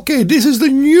 okay, this is the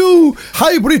new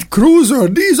hybrid cruiser.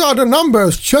 These are the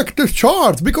numbers. Check the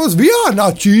charts, because we are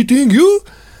not cheating you.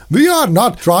 We are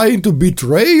not trying to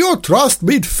betray your trust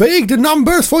with fake the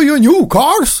numbers for your new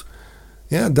cars.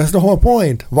 Yeah, that's the whole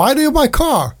point. Why do you buy a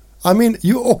car? I mean,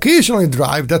 you occasionally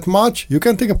drive that much. You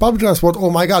can take a public transport. Oh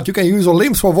my God, you can use your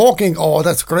limbs for walking. Oh,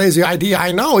 that's a crazy idea.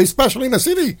 I know, especially in the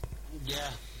city. Yeah.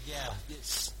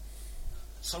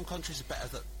 Some countries are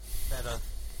better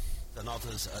than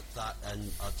others at that, and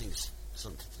I think it's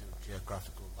something to do with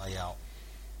geographical layout.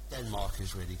 Denmark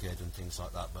is really good and things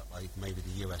like that, but like maybe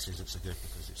the US isn't so good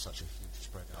because it's such a huge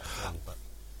spread out thing. But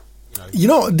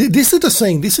this is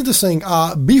the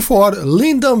thing. Before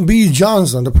Lyndon B.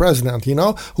 Johnson, the president,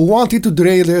 who wanted to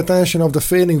draw the attention of the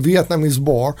failing Vietnamese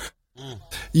war,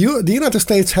 the United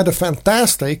States had a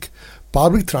fantastic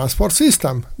public transport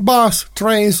system. Bus,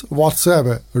 trains,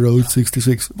 whatsoever. Route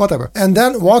 66, whatever. And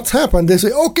then what's happened? They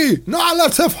say, okay, now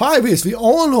let's have highways. We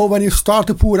all know when you start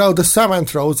to put out the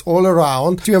cement roads all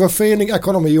around, you have a failing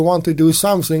economy, you want to do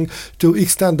something to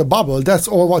extend the bubble. That's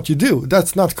all what you do.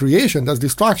 That's not creation, that's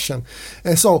destruction.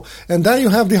 And then you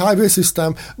have the highway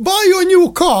system. Buy your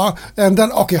new car, and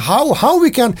then, okay, how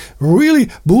we can really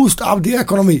boost up the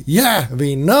economy? Yeah,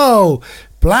 we know.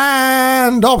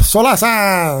 Planned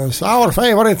obsolescence, our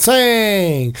favorite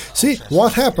thing. See,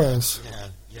 what happens?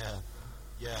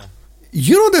 Yeah.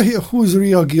 You know who's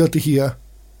real guilty here?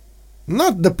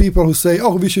 Not the people who say,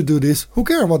 oh, we should do this. Who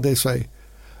cares what they say?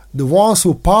 The ones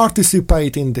who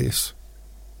participate in this.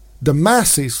 The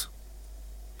masses.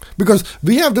 Because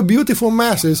we have the beautiful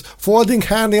masses folding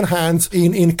hand in hands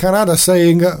in Canada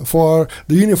saying for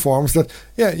the uniforms that,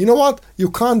 yeah, you know what? You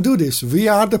can't do this. We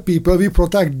are the people. We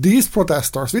protect these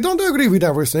protesters. We don't agree with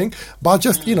everything, but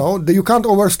just, you can't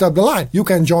overstep the line. You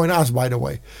can join us, by the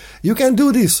way. You can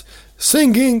do this.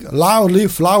 Singing loudly,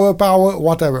 flower power,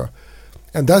 whatever.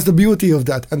 And that's the beauty of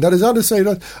that. And that is how to say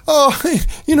that, oh,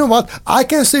 you know what, I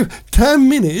can save 10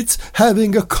 minutes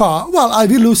having a car. Well, I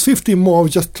will lose 50 more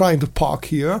just trying to park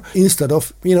here instead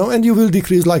of, and you will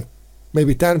decrease like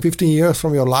maybe 10, 15 years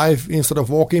from your life instead of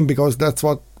walking, because that's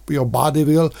what your body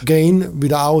will gain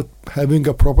without having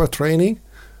a proper training.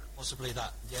 Possibly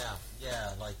that,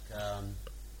 like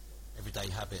everyday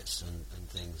habits and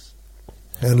things.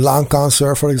 And lung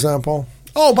cancer, for example.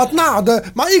 Oh, but now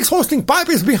my exhausting pipe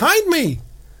is behind me.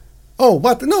 Oh,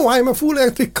 but no, I'm a full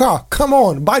electric car. Come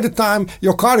on, by the time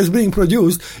your car is being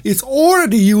produced, it's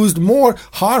already used more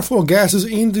harmful gases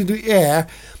into the air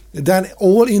than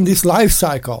all in this life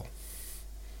cycle.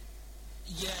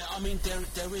 Yeah, I mean,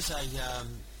 there is a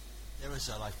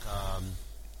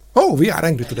oh, we are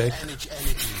angry today. Energy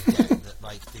that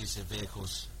like these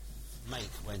vehicles make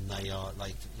when they are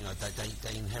like,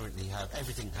 they inherently have,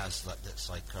 everything has like that's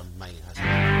like made has.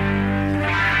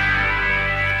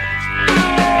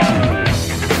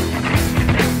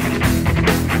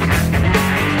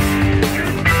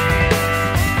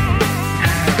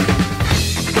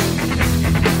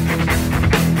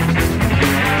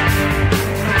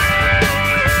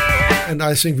 And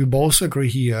I think we both agree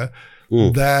here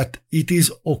that it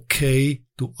is okay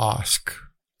to ask.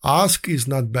 Ask is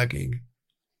not begging.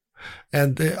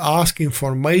 And ask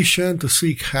information, to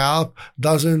seek help,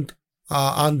 doesn't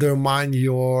undermine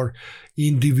your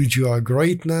individual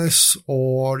greatness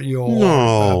or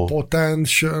your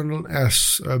potential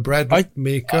as a bread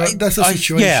maker. That's a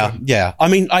situation. Yeah. I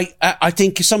mean, I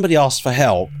think if somebody asks for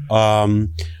help, a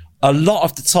lot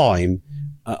of the time,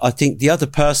 I think the other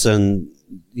person,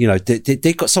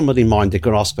 they've got somebody in mind, they're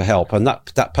going to ask for help, and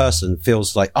that person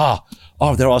feels like,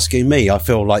 they're asking me. I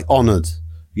feel like honored.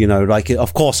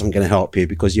 Of course I'm going to help you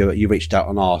because you reached out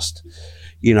and asked.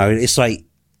 It's like,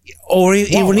 I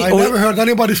never heard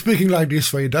anybody speaking like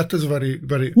this way. That is very,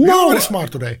 very, very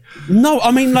smart today. No,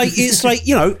 I mean, like, it's like,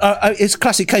 it's a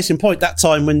classic case in point. That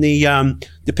time when the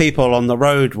people on the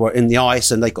road were in the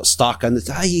ice and they got stuck and they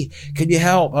said, hey, can you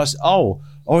help? I said,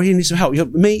 "Oh, you need some help."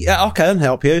 Me, okay, I'll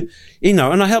help you. And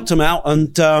I helped them out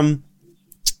and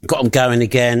got them going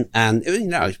again. And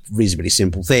reasonably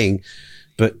simple thing.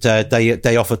 But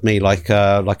they offered me like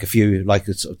a few, like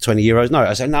 €20. No,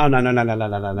 I said no. I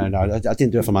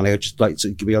didn't do it for money. I just like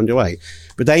to be on your way.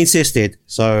 But they insisted.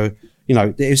 So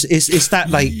it's that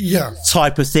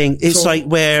type of thing. It's like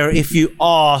where if you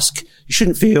ask, you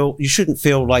shouldn't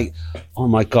feel like, oh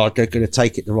my God, they're going to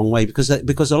take it the wrong way, because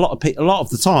a lot of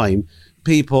the time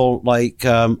people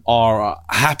are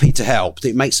happy to help.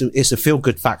 It's a feel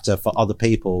good factor for other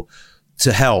people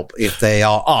to help if they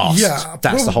are asked. Yeah,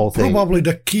 that's the whole thing. Probably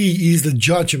the key is the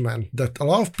judgment, that a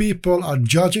lot of people are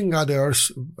judging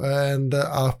others, and a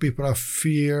lot of people have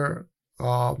fear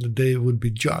that they would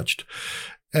be judged.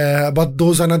 But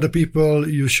those are not the people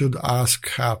you should ask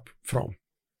help from.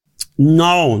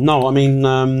 No. I mean,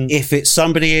 if it's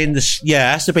somebody in it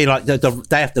has to be like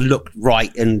they have to look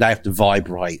right and they have to vibe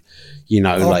right.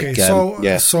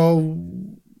 Okay, so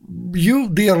you,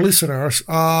 dear listeners,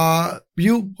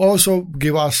 you also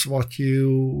give us what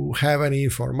you have, any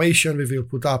information we will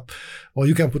put up, or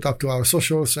you can put up to our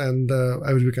socials, and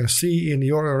we can see in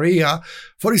your area.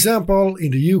 For example, in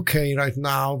the UK right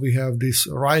now, we have this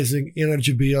rising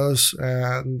energy bills,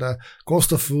 and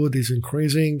cost of food is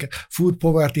increasing. Food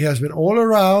poverty has been all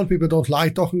around. People don't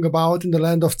like talking about in the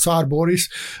land of Tsar Boris,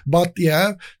 but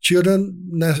children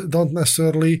don't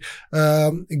necessarily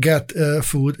get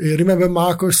food. Remember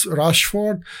Marcus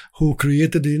Rashford, who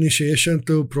created the initiation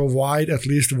to provide at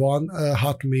least one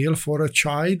hot meal for a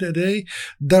child a day?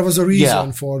 There was a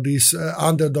reason for this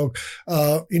underdog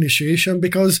initiation,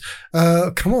 because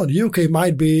come on, UK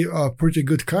might be a pretty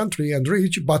good country and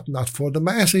rich, but not for the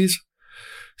masses.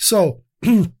 So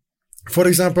for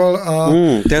example,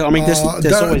 there's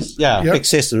always big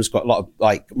systems got a lot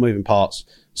of moving parts,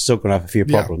 still gonna have a few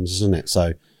problems, isn't it?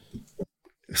 So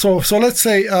let's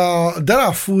say there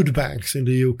are food banks in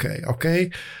the UK, okay?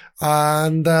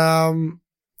 And there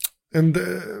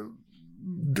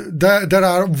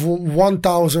are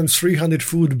 1,300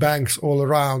 food banks all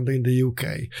around in the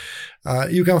UK.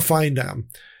 You can find them.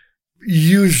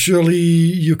 Usually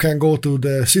you can go to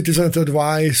the Citizens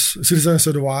Advice,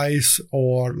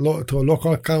 or to a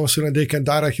local council, and they can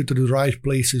direct you to the right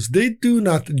places. They do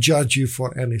not judge you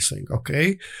for anything,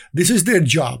 okay? This is their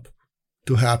job,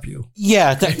 to help you.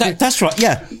 Yeah, that's right,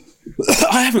 yeah.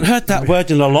 I haven't heard that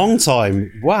word in a long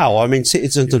time. Wow. I mean,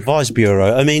 Citizens Advice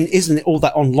Bureau. I mean, isn't it all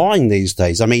that online these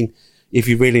days? I mean, if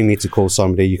you really need to call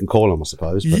somebody, you can call them, I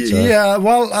suppose. But,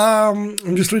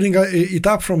 I'm just reading it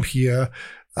up from here.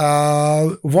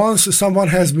 Once someone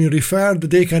has been referred,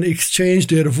 they can exchange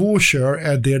their voucher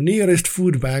at their nearest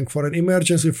food bank for an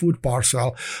emergency food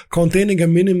parcel containing a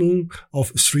minimum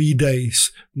of 3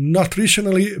 days,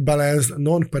 nutritionally balanced,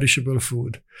 non-perishable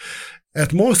food.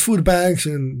 At most food banks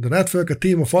in the network, a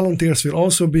team of volunteers will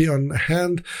also be on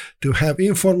hand to have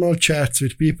informal chats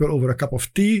with people over a cup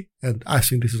of tea, and I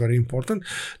think this is very important,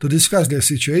 to discuss their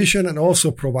situation and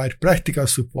also provide practical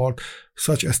support,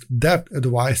 such as debt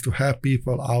advice to help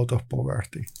people out of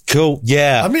poverty. Cool.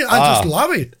 Yeah. I mean, I just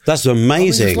love it. That's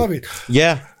amazing. I just love it.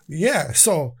 Yeah. Yeah,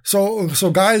 so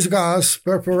guys,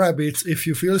 Purple Rabbits, if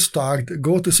you feel stuck,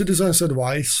 go to Citizens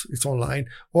Advice, it's online,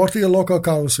 or to your local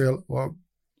council, or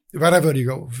wherever you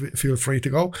go, feel free to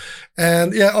go.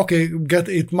 And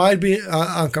it might be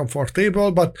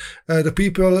uncomfortable, but the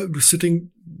people sitting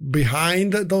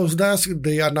behind those desks,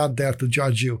 they are not there to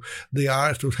judge you. They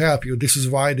are to help you. This is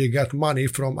why they get money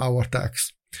from our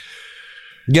tax.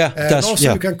 Yeah, and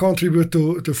also you can contribute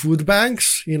to food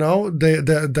banks.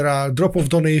 There are drop-off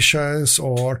donations,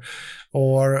 or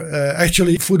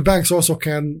actually food banks also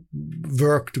can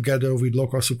work together with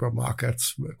local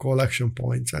supermarkets, collection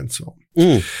points, and so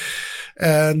on.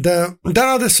 And there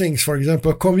are other things, for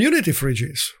example, community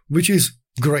fridges, which is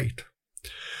great.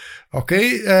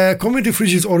 Okay, community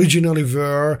fridges originally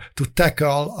were to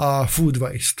tackle food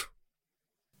waste.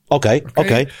 Okay,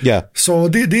 yeah. So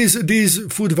these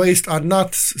food waste are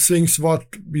not things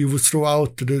what you would throw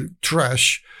out to the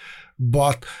trash,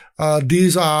 but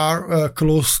these are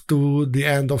close to the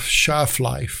end of shelf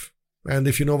life. And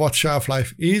if you know what shelf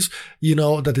life is, you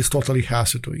know that it's totally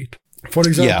healthy to eat. For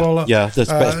example, that's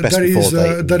best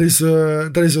there is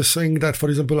a thing that, for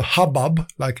example, Hubbub,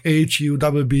 like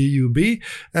HUBBUB,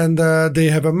 and they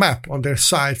have a map on their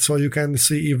site, so you can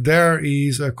see if there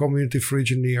is a community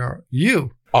fridge near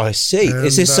you. Oh, I see. And,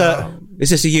 is this a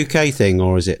UK thing,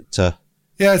 or is it?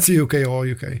 Yeah, it's UK or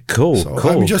UK. Cool, So,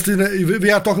 cool. I mean, just we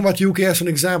are talking about UK as an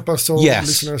example, so Yes.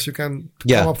 listeners, you can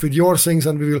Yeah. come up with your things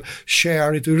and we will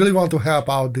share it. We really want to help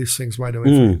out these things, by the way.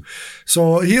 Mm. For you. So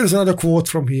here's another quote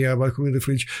from here by Community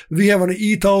Fridge. We have an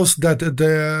ethos that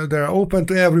they're open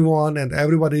to everyone and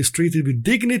everybody is treated with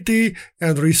dignity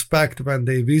and respect when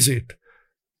they visit.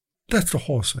 That's the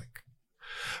whole thing.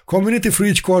 Community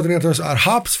Fridge coordinators are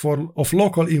hubs of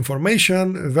local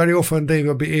information. Very often they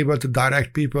will be able to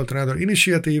direct people to another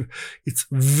initiative. It's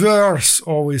worth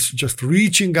always just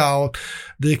reaching out.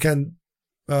 They can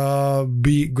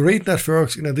be great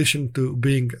networks in addition to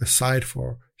being a site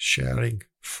for sharing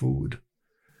food.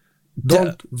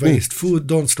 Don't waste food.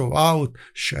 Don't throw out.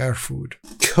 Share food.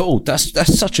 Cool.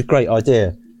 That's such a great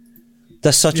idea.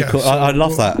 That's such a cool. So I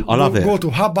love that. I love it. Go to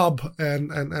Hubbub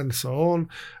and so on,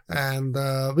 and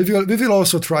we will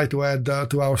also try to add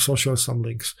to our social some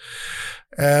links,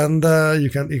 and you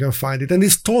can find it. And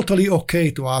it's totally okay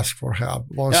to ask for help.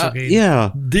 Once again, yeah.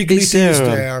 dignity is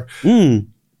there.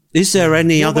 Is there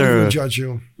any Nobody other? will judge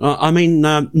you. I mean,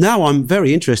 now I'm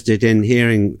very interested in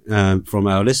hearing from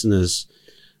our listeners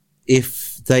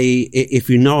if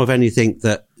you know of anything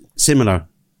that similar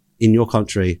in your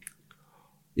country.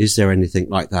 Is there anything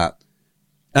like that?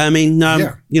 I mean,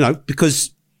 you know,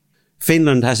 because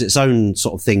Finland has its own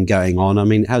sort of thing going on. I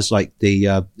mean, it has like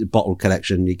the bottle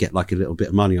collection. You get like a little bit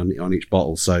of money on each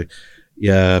bottle. So,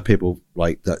 yeah, people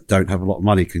like that don't have a lot of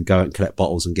money can go and collect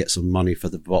bottles and get some money for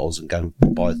the bottles and go and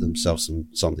buy themselves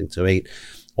something to eat.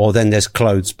 Or then there's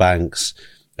clothes banks,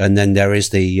 and then there is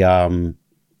the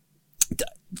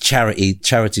charity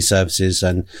services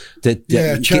and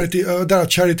charity. There are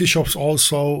charity shops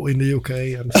also in the UK.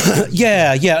 And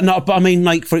yeah. No, but I mean,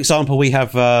 like for example, we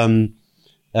have a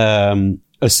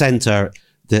centre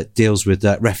that deals with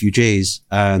refugees,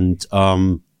 and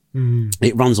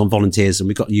it runs on volunteers, and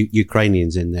we've got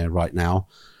Ukrainians in there right now.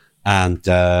 And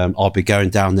I'll be going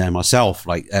down there myself,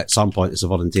 like at some point as a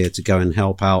volunteer, to go and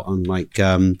help out and like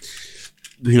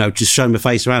you know, just show my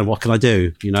face around. What can I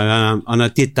do? You know, and I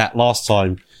did that last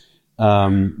time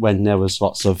when there was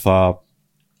lots of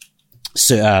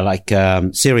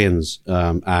Syrians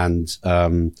and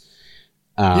from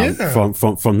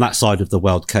that side of the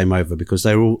world came over because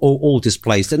they were all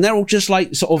displaced, and they're all just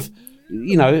like sort of,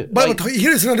 you know. But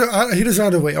here's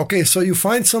another way. Okay, so you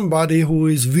find somebody who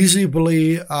is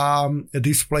visibly a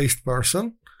displaced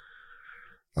person.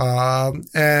 You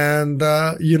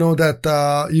know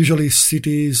that usually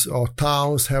cities or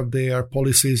towns have their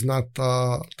policies not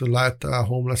to let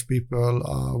homeless people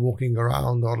walking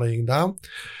around or laying down.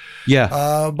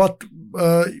 Yeah. But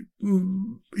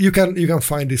you can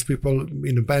find these people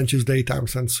in the benches,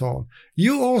 daytimes, and so on.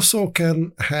 You also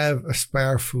can have a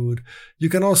spare food. You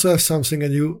can also have something,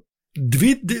 and you,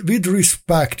 with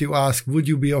respect, you ask, would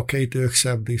you be okay to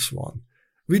accept this one?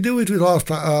 We do it with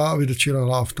the children a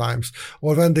lot of times,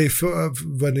 or when they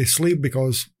sleep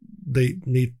because they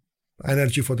need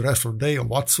energy for the rest of the day or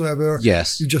whatsoever.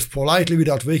 Yes. You just politely,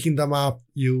 without waking them up,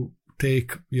 you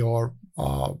take your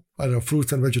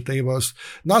fruits and vegetables.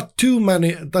 Not too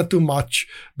many, not too much,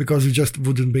 because they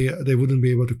wouldn't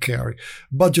be able to carry,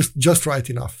 but just right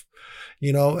enough.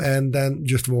 You know, and then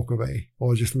just walk away,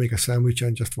 or just make a sandwich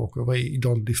and just walk away. You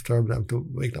don't disturb them to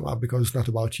wake them up, because it's not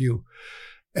about you.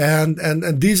 And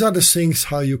these are the things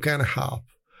how you can help,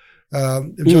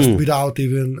 just without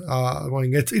even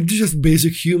going. It's just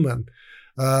basic human,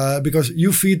 because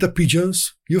you feed the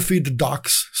pigeons, you feed the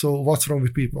ducks. So what's wrong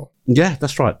with people? Yeah,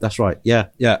 that's right. Yeah,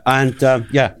 and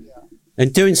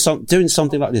and doing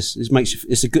something like this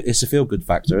it's a feel good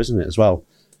factor, isn't it, as well?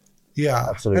 Yeah,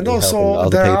 absolutely. And also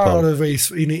there are other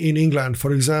ways in England.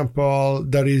 For example,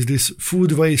 there is this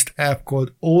food waste app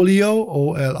called Olio,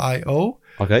 OLIO.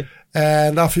 Okay.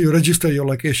 And after you register your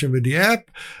location with the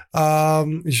app,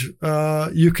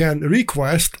 you can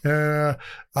request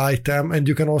item, and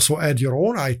you can also add your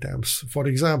own items. For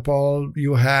example,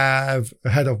 you have a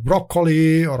head of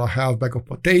broccoli or a half bag of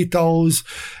potatoes,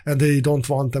 and they don't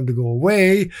want them to go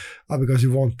away because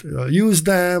you won't use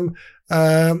them.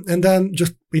 And then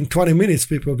just in 20 minutes,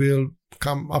 people will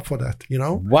come up for that, you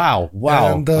know? Wow.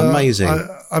 And, amazing.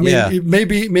 I mean,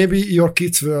 maybe your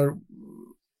kids were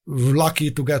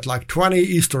lucky to get like 20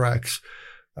 Easter eggs.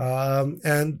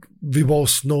 And we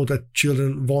both know that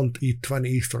children won't eat 20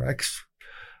 Easter eggs.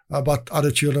 But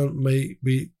other children may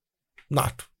be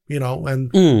not, you know,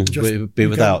 and just be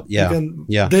without.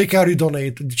 They can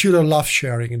donate. The children love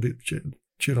sharing,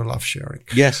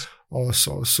 Yes.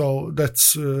 Also, so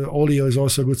that's Olio is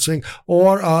also a good thing.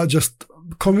 Or just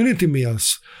community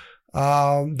meals.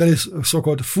 there is a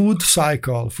so-called food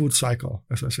cycle,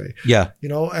 as I say. Yeah.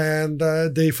 And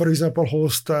they, for example,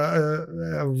 host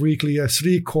weekly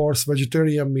 3-course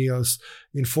vegetarian meals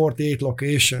in 48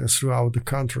 locations throughout the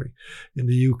country in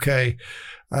the UK.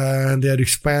 And they're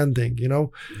expanding,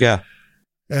 Yeah.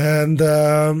 And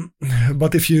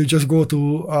but if you just go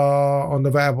to on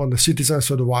the web, on the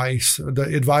Citizens Advice, the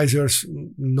advisors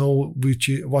know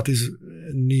what is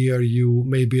near you,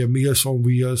 maybe a Meals on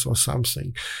Wheels or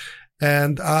something.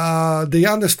 And they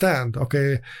understand,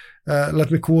 okay,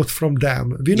 let me quote from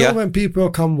them. We know when people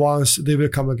come once, they will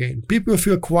come again. People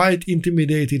feel quite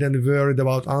intimidated and worried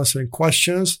about answering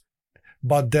questions,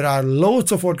 but there are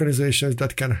loads of organizations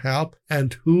that can help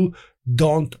and who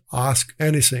don't ask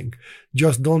anything.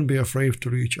 Just don't be afraid to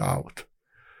reach out.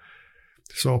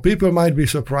 So people might be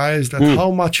surprised at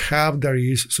how much help there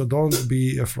is, so don't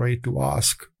be afraid to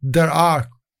ask. There are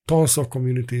tons of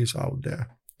communities out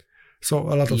there. So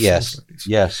a lot of societies.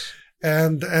 Yes.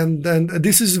 And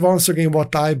this is once again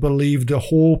what I believe the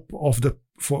hope of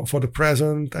for the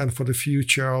present and for the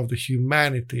future of the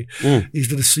humanity is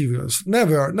that the civils.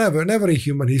 Never in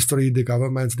human history the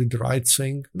governments did the right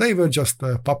thing. They were just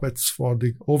puppets for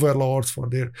the overlords, for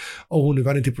their own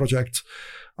vanity projects.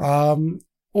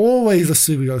 Always the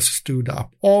civils stood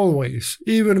up. Always.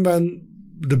 Even when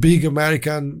the big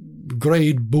American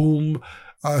great boom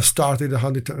started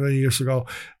 120 years ago,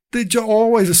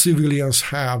 always the civilians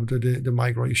have the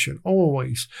migration.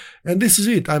 Always. And this is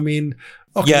it. I mean,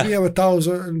 okay, we have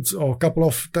thousands or a couple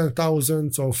of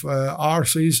 10,000s of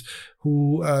RCs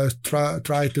who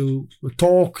try to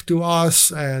talk to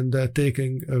us and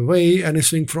taking away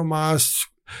anything from us.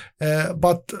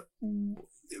 But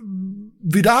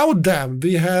without them,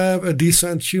 we have a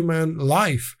decent human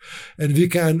life and we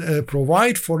can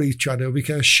provide for each other. We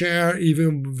can share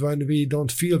even when we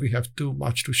don't feel we have too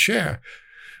much to share.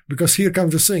 Because here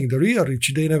comes the thing, the real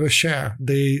rich, they never share.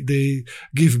 They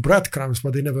give breadcrumbs,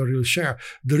 but they never really share.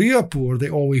 The real poor, they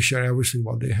always share everything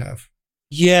what they have.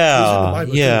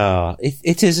 Yeah,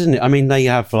 it is, isn't it? I mean, they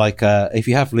have if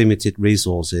you have limited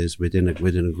resources within a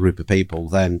group of people,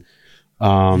 then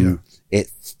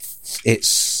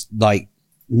it's like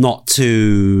not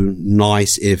too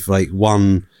nice if like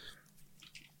one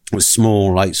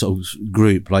small like sort of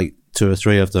group, like 2 or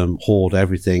 3 of them, hoard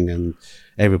everything and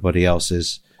everybody else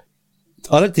is.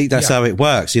 I don't think that's how it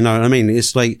works. You know what I mean?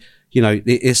 It's like,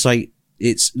 it's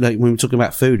like when we're talking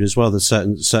about food as well, there's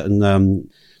certain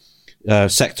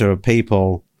sector of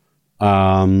people,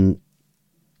 that,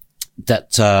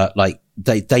 like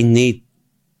they need,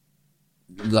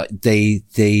 like they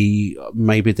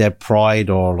maybe their pride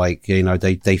or like,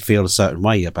 they feel a certain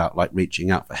way about like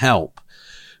reaching out for help.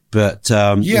 But,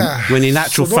 when in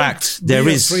actual fact, there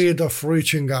is afraid of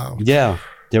reaching out. Yeah.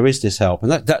 There is this help,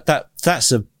 and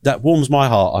that warms my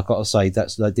heart. I've got to say,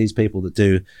 that's like these people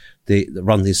that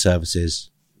run these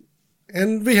services.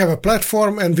 And we have a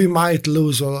platform, and we might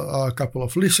lose a couple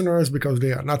of listeners because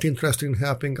they are not interested in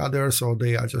helping others, or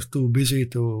they are just too busy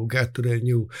to get to their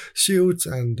new suits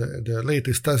and the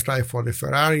latest test drive for the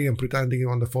Ferrari and pretending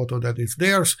on the photo that it's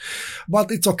theirs. But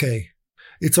it's okay.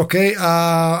 It's okay.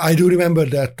 I do remember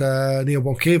that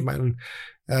Newborn Caveman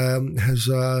has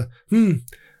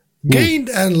gained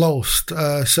and lost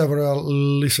several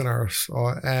listeners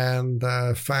and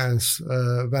fans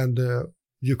when the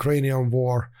Ukrainian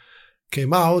war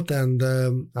came out, and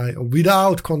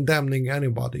without condemning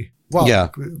anybody.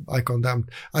 Well, I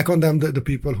condemned the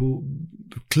people who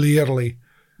clearly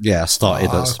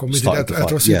committed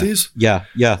atrocities.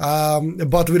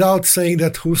 But without saying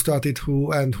that who started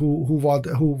who and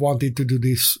who wanted to do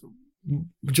this.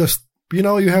 Just,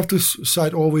 you have to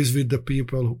side always with the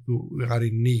people who are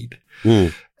in need.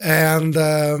 And,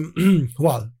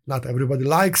 not everybody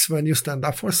likes when you stand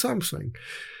up for something.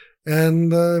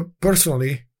 And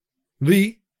personally,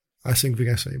 I think we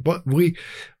can say, but we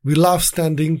love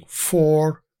standing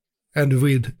for and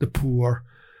with the poor,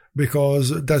 because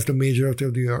that's the majority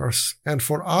of the earth. And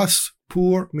for us,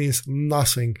 poor means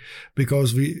nothing,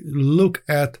 because we look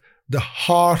at the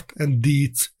heart and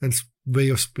deeds and way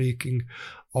of speaking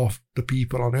of the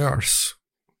people on earth.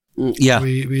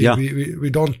 We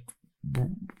don't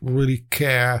really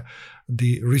care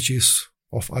the riches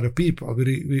of other people.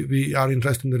 We are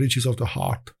interested in the riches of the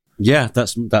heart. Yeah,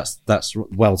 that's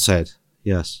well said.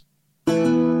 Yes.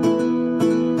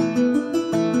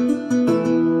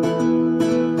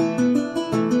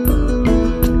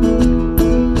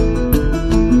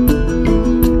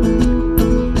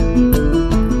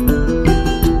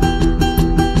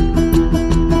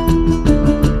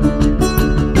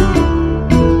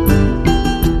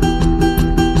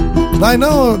 I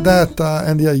know that,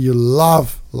 Andy, you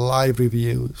love live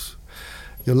reviews.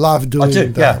 You love doing I do,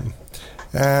 them.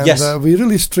 And Yes. we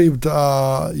really stripped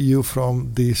you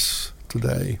from this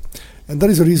today. And there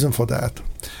is a reason for that.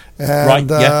 And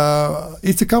Right,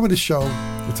 it's a comedy show.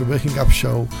 It's a waking up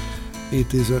show.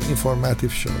 It is an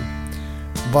informative show.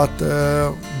 But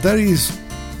there is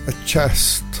a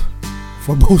chest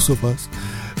for both of us.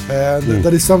 And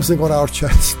there is something on our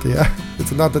chest, yeah?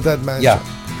 It's not a dead man. Yeah.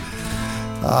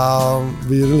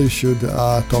 We really should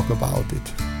talk about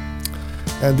it.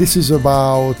 And this is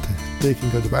about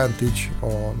taking advantage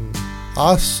on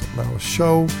us, on our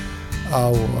show,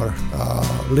 our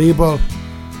label,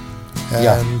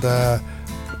 and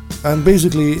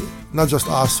basically not just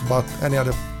us, but any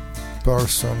other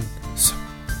persons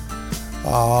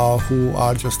who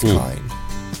are just kind.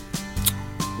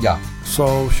 Yeah.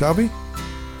 So, shall we?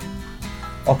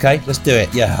 Okay, let's do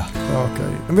it. Yeah.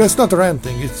 Okay. I mean, it's not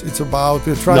ranting. It's about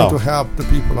we're trying to help the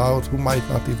people out who might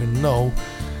not even know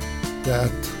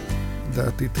that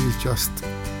it is just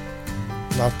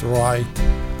not right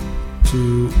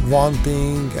to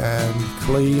wanting and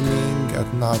claiming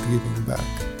and not giving back.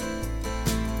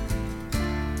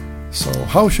 So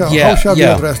how shall we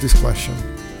address this question?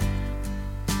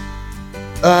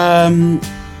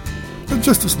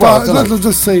 Just to start, let's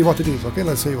just say what it is. Okay,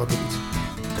 let's say what it is.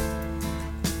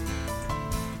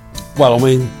 Well, I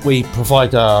mean, we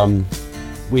provide,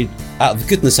 we out of the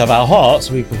goodness of our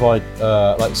hearts, we provide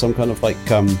like some kind of like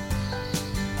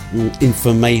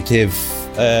informative,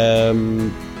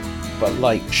 but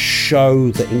like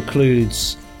show that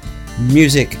includes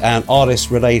music and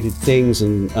artist-related things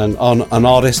and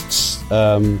artists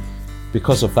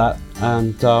because of that,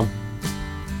 and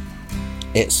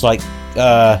it's like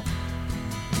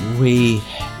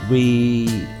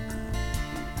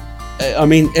I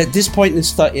mean, at this point in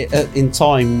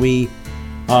time, we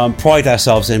pride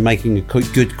ourselves in making a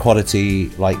good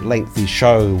quality, like lengthy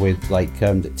show with like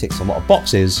that ticks a lot of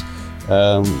boxes,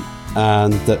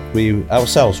 and that we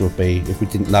ourselves would be, if we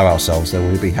didn't know ourselves, then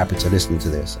we'd be happy to listen to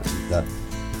this. And,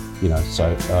 you know,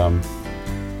 so.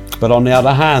 But on the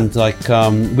other hand, like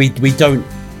we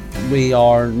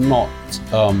are not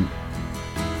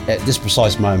at this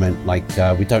precise moment, like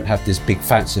we don't have this big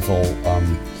fanciful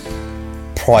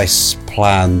price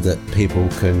plan that people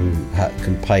can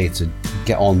pay to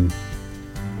get on,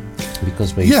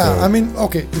 because we I mean,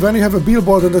 okay, when you have a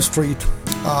billboard on the street,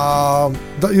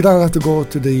 you don't have to go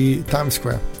to the Times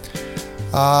Square.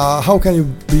 How can you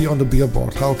be on the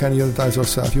billboard? How can you advertise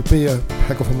yourself? You pay a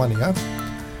heck of a money,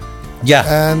 yeah.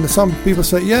 And some people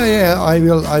say, I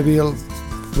will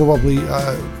probably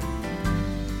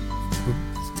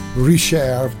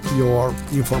reshare your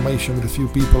information with a few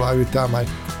people. I will tell my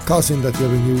cousin that you're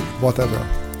giving you whatever,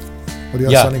 or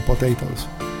you're selling potatoes,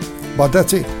 but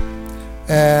that's it.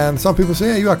 And some people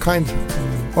say, you are kind.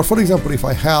 Or for example, if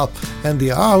I help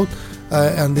Andy out,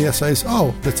 Andy says,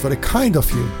 oh, that's very kind of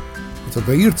you. It's a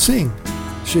weird thing.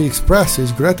 She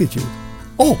expresses gratitude.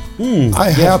 I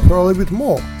help her a little bit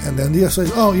more. And then Andy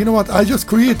says, oh, you know what, I just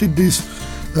created this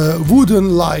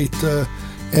wooden light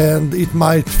and it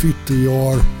might fit to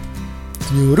your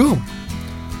new room.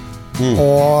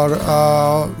 Or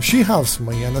she helps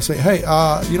me and I say, hey,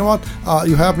 you know what,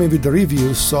 you helped me with the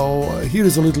reviews, so here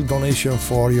is a little donation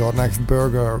for your next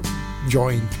burger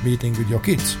joint meeting with your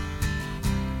kids.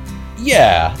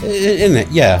 Yeah, isn't it?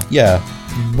 Yeah.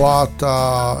 But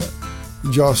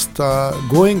just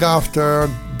going after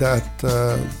that,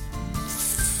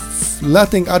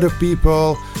 letting other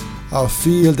people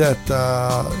feel that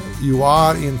you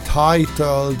are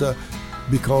entitled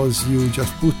because you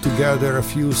just put together a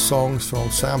few songs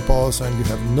from samples and you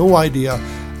have no idea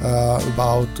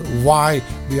about why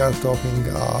we are talking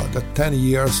that 10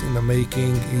 years in the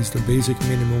making is the basic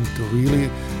minimum to really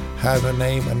have a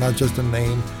name, and not just a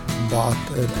name but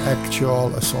an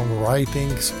actual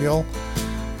songwriting skill.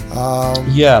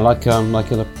 Like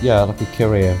a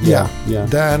career. Yeah.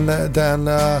 Then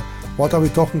what are we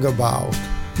talking about?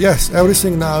 Yes,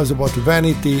 everything now is about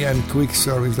vanity and quick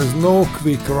service. There's no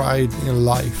quick ride in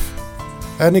life.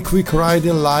 Any quick ride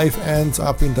in life ends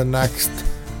up in the next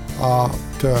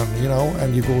turn, you know,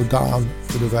 and you go down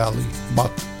to the valley.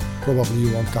 But probably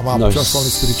you won't come up, just only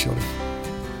spiritually.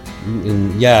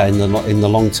 In the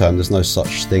long term, there's no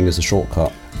such thing as a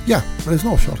shortcut. Yeah, there's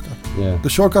no shortcut. Yeah. The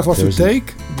shortcut what you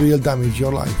take will damage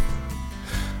your life.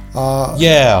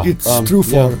 It's true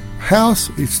for health,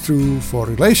 it's true for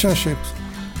relationships,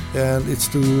 and it's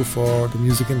true for the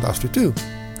music industry too.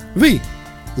 We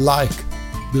like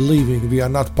believing we are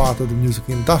not part of the music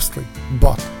industry,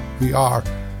 but we are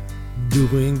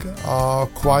doing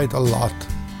quite a lot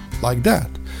like that.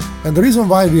 And the reason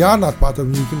why we are not part of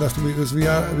the music industry because we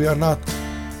are not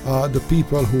the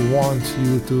people who want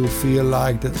you to feel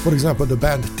like that. For example, the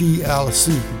band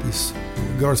TLC, this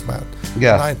girls band,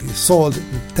 Yeah. 90s, sold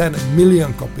 10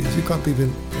 million copies. You can't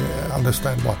even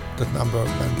understand what that number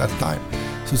meant that time.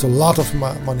 So it's a lot of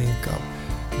money income.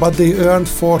 But they earned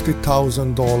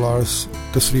 $40,000,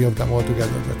 the three of them all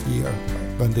together that year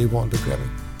when they won the Grammy.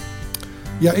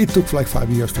 Yeah, it took like 5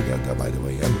 years to get there, by the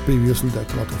way, and previously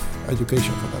that's a lot of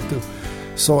education for them too.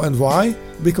 So, and why?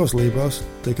 Because labels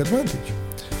take advantage.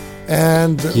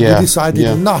 And we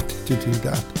decided not to do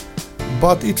that.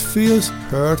 But it feels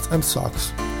hurt and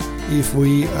sucks if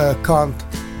we can't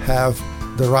have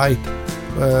the right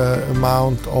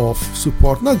amount of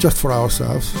support, not just for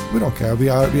ourselves, we don't care, we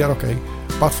are okay,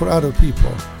 but for other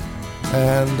people.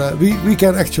 And we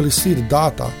can actually see the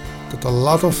data that a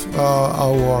lot of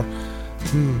our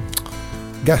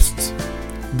guests,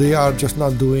 they are just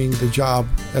not doing the job,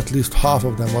 at least half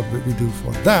of them what we do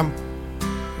for them,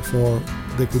 for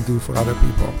they could do for other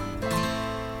people.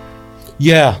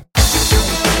 Yeah.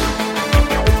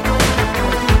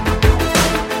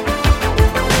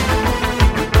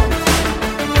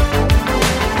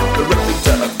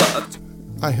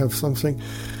 I have something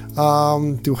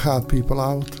to help people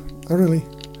out. Really,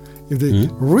 if they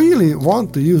really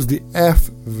want to use the F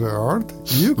word,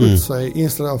 you could say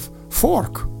instead of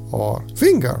fork or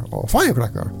finger or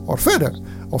firecracker or feather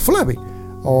or flabby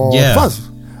or fuzz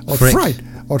or fright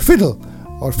or fiddle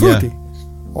or fruity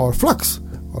or flux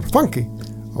or funky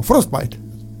or frostbite.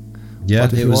 Yeah,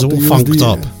 it was all funked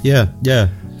up.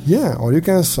 Yeah, or you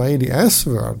can say the S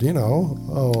word,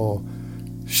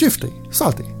 shifty,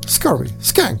 salty, scurvy,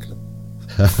 skank,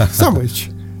 sandwich,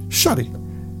 shoddy,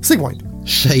 sigmoid.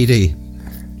 Shady.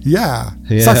 Yeah.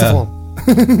 Saxophone.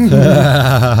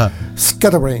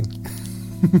 Scatterbrain.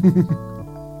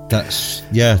 That's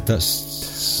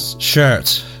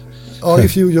shirt. Or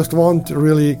if you just want to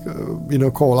really,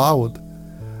 call out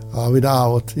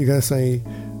without, you can say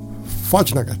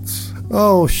fudge nuggets.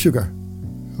 Oh, sugar.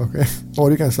 Okay. Or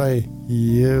you can say,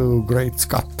 you great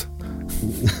Scott.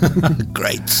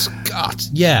 Great Scott.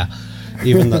 Yeah.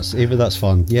 Even that's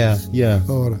fun. Yeah.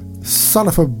 Or son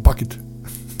of a bucket.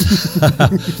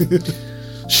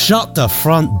 Shut the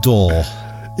front door.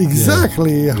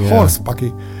 Exactly. Horse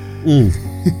bucky.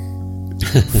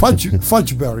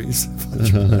 Fudge berries.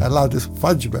 I love this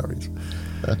fudge berries.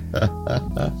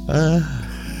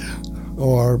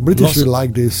 Or British will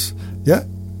like this. Yeah.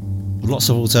 Lots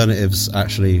of alternatives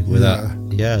actually with that.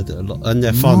 Yeah, and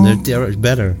they're fun. They're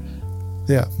better.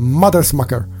 Yeah, mother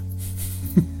smucker.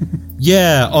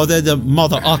 Yeah, or they're the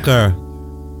mother ucker.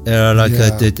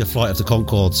 The Flight of the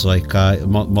Conchords,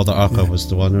 Mother Ucker was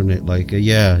the one, wasn't it?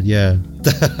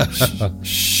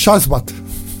 Shazbat.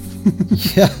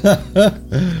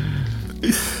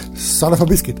 Son of a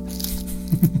biscuit.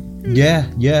 Yeah.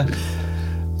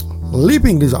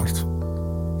 Leaping lizard.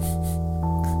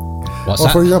 What's or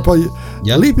that? For example,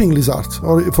 leaping lizard.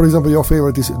 Or for example, your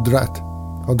favorite is drat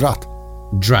or drat.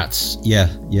 Drats. Yeah.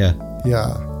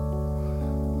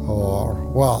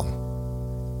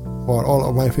 Or all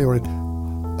of my favorite.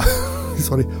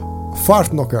 Sorry,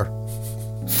 fart knocker.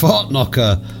 Fart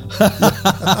knocker.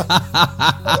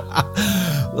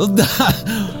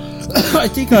 I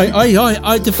think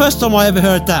I the first time I ever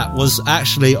heard that was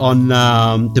actually on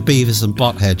the Beavis and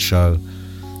Butthead show.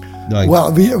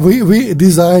 Well, we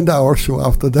designed our show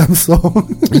after them, so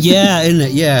yeah, isn't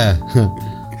it? Yeah.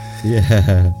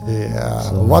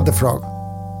 So. What the frog?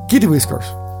 Kitty whiskers.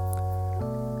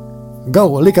 Go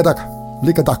lick a duck.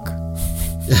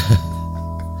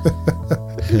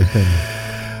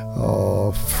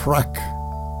 Oh, frack.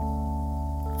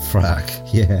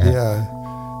 Yeah.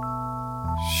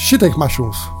 Shiitake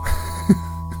mushrooms.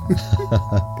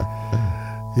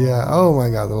 Yeah. Oh my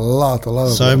God, a lot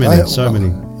of so many.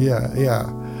 Yeah.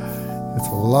 It's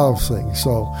a lot of things.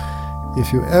 So,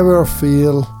 if you ever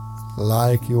feel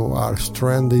like you are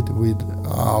stranded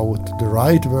without the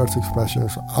right words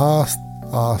expressions, ask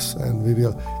us and we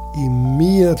will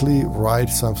immediately write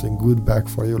something good back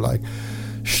for you, like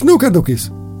Snooker-dookies.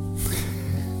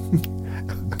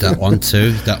 That one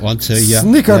too, yeah.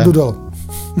 Snickerdoodle.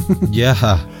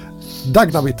 Yeah.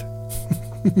 Dagnabbit.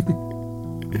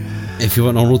 If you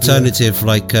want an alternative,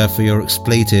 for your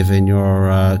expletive in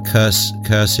your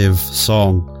cursive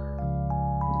song,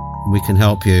 we can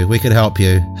help you.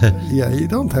 Yeah, you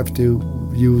don't have to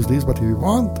use this, but if you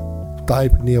want,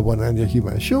 type Neil One and Your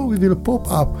Human Show. We will pop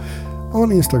up on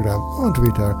Instagram, on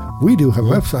Twitter. We do have a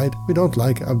website. We don't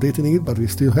like updating it, but we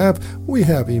still have. We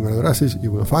have email addresses.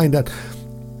 You will find that.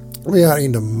 We are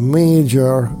in the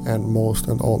major and most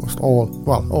and almost all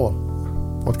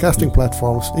podcasting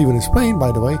platforms, even in Spain,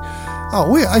 by the way.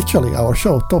 our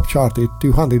show top charted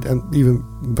 200 and even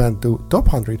went to top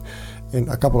 100 in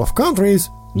a couple of countries.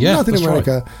 Yeah, not in that's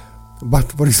America.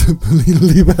 But for example, in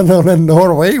Lebanon and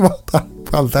Norway, what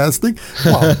fantastic!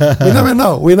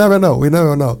 Wow, we never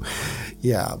know.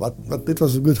 Yeah, but it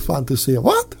was good fun to see.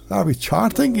 What are we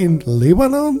charting in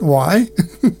Lebanon? Why?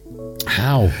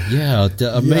 How? Yeah,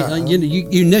 I mean,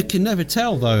 you can never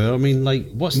tell though. I mean,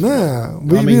 like, what's? Nah,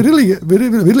 we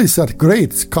really said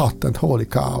great Scott and holy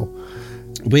cow.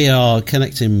 We are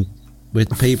connecting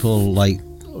with people like,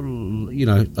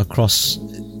 across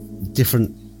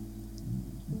different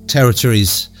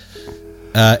territories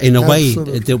in a way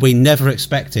that we never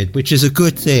expected, which is a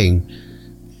good thing.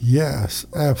 Yes,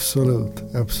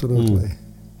 absolutely.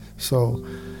 So,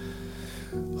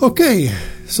 okay,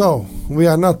 so we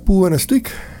are not Pooh and a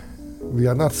Stick, we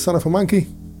are not Son of a Monkey,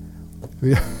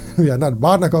 we are not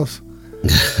Barnacles,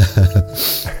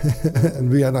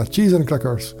 and we are not Cheese and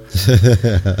Crackers,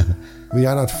 we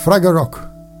are not Fraggle Rock.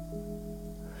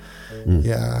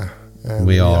 Yeah, and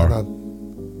we are not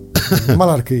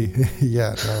Malarkey.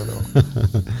 Yeah, no.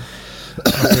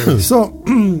 Okay, so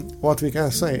what we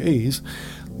can say is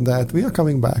that we are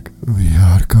coming back. We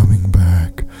are coming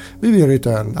back. We will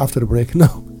return after the break.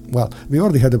 No, well, we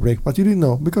already had a break, but you didn't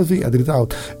know because we edited it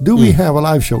out. Do we have a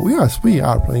live show? Yes, we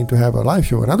are planning to have a live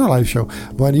show, another live show,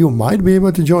 when you might be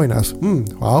able to join us.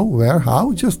 How, where,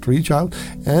 how? Just reach out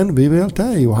and we will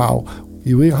tell you how.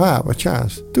 You will have a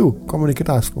chance to communicate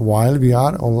us while we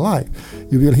are on live.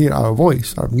 You will hear our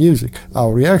voice, our music,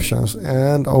 our reactions,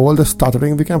 and all the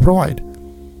stuttering we can provide.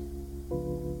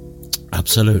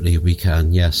 Absolutely, we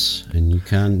can. Yes, and you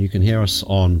can hear us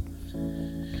on.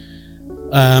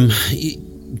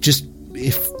 Just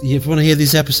if you want to hear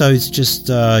these episodes, just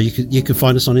you can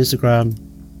find us on Instagram,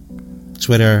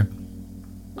 Twitter.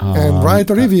 And write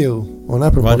a review on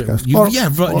Apple Podcasts.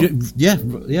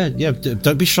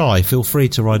 Don't be shy. Feel free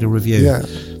to write a review. Yeah,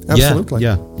 absolutely.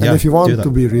 And if you want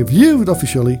to be reviewed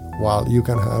officially, well, you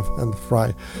can have and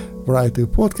write to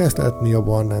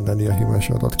podcast@neoborn and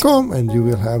neohumanshow.com, and you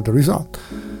will have the result.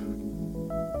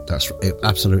 That's right.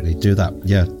 Absolutely. Do that.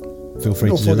 Yeah. Feel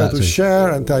free to do that. Don't forget to share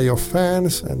and tell your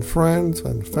fans and friends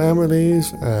and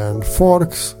families and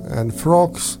forks and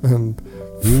frogs and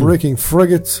freaking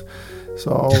frigates.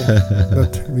 So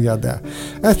that we are there.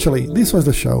 Actually, this was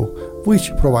the show which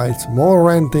provides more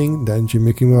ranting than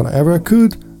Jimmy Kimmel ever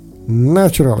could,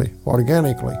 naturally,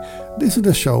 organically. This is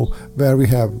the show where we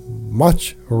have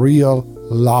much real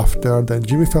laughter than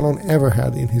Jimmy Fallon ever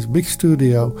had in his big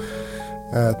studio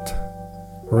at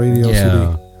Radio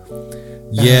City.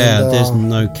 Yeah, there's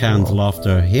no canned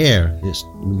laughter here. It's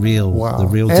real, the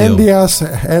real deal.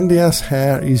 Andy's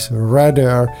hair is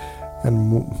redder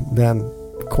than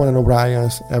Conan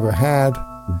O'Brien's ever had.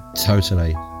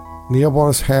 Totally.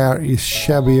 Neoborn's hair is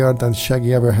shabbier than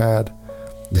Shaggy ever had.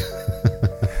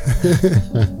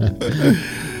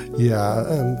 Yeah,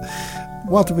 and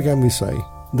what can we say?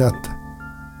 That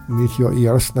meet your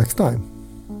ears next time.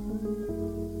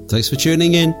 Thanks for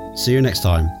tuning in. See you next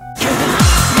time.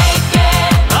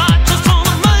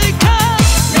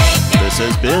 This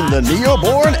has been the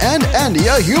Neoborn and Andy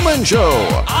a Human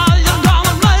Show.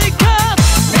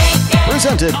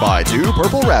 Presented by two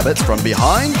purple rabbits from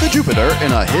behind the Jupiter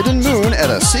in a hidden moon at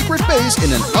a secret base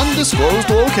in an undisclosed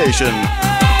location.